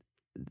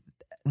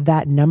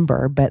that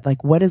number, but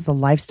like, what is the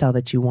lifestyle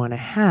that you want to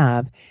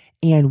have,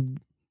 and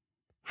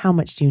how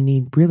much do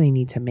you really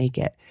need to make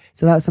it?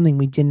 So that was something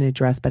we didn't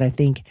address, but I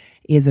think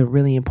is a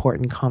really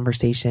important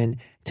conversation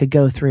to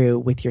go through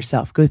with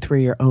yourself. Go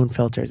through your own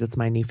filters. It's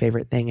my new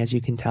favorite thing, as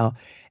you can tell.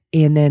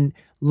 And then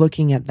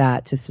looking at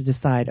that to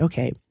decide,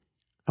 okay,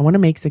 I want to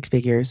make 6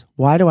 figures.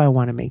 Why do I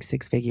want to make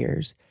 6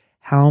 figures?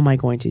 How am I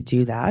going to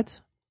do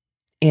that?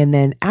 And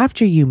then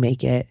after you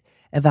make it,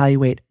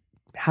 evaluate,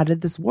 how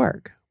did this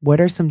work? What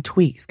are some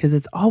tweaks? Because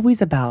it's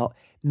always about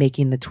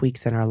making the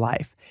tweaks in our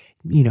life.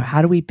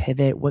 How do we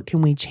pivot? What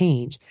can we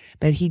change?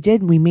 But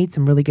we made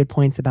some really good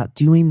points about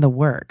doing the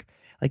work.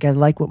 Like, I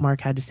like what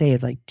Mark had to say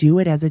is like, do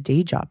it as a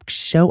day job,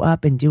 show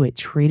up and do it,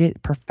 treat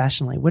it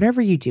professionally,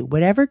 whatever you do,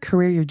 whatever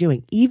career you're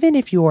doing, even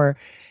if you're,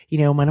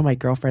 one of my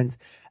girlfriends,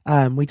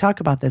 we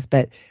talk about this,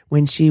 but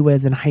when she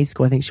was in high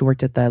school, I think she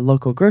worked at the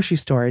local grocery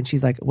store, and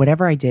she's like,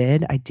 whatever I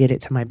did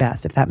it to my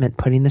best. If that meant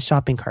putting the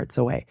shopping carts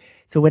away.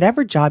 So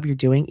whatever job you're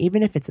doing,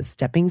 even if it's a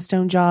stepping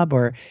stone job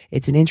or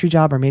it's an entry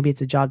job, or maybe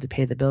it's a job to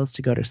pay the bills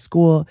to go to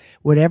school,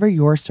 whatever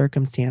your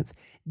circumstance,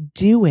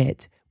 do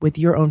it with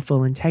your own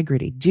full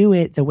integrity. Do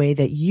it the way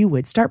that you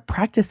would. Start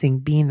practicing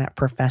being that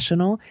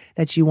professional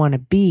that you want to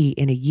be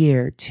in a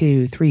year,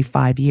 2, 3,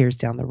 5 years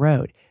down the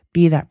road.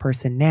 Be that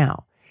person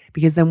now.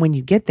 Because then when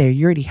you get there,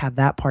 you already have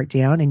that part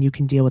down and you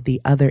can deal with the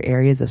other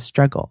areas of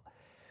struggle,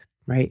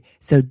 right?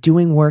 So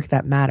doing work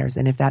that matters.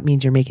 And if that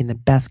means you're making the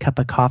best cup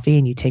of coffee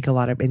and you take a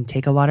lot of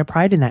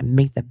pride in that,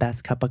 make the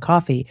best cup of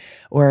coffee.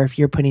 Or if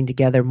you're putting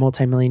together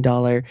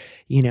multi-million-dollar,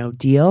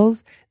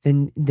 deals,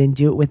 then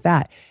do it with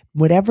that.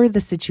 Whatever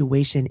the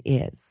situation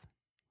is,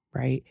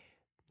 right?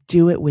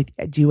 Do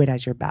it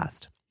as your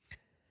best.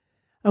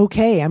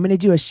 Okay, I'm going to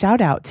do a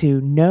shout out to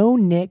No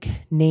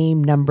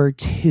Nickname number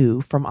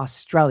 2 from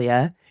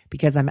Australia,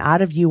 because I'm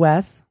out of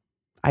US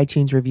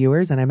iTunes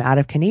reviewers and I'm out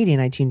of Canadian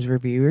iTunes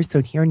reviewers.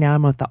 So here now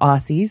I'm with the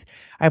Aussies.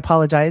 I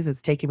apologize,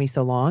 it's taken me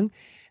so long,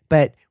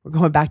 but we're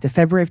going back to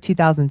February of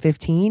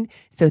 2015.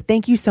 So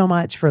thank you so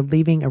much for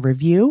leaving a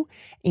review.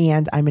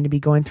 And I'm going to be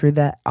going through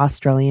the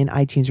Australian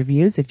iTunes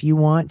reviews. If you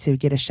want to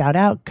get a shout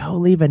out, go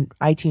leave an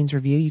iTunes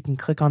review. You can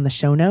click on the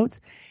show notes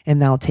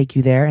and that'll take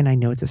you there. And I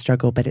know it's a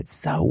struggle, but it's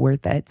so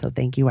worth it. So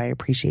thank you. I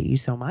appreciate you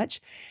so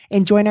much.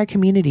 And join our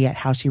community at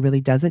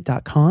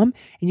howshereallydoesit.com.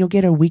 And you'll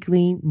get a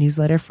weekly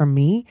newsletter from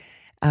me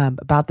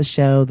about the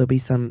show. There'll be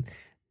some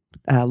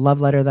love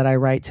letter that I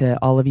write to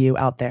all of you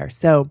out there.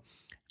 So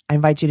I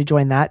invite you to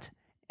join that.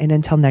 And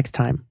until next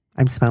time,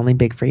 I'm smiling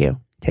big for you.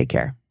 Take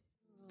care.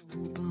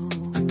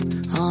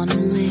 On a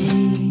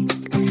lake,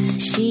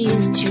 she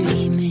is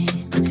dreaming,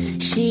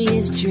 she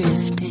is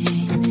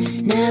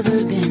drifting,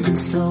 never been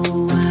so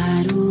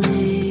wide awake.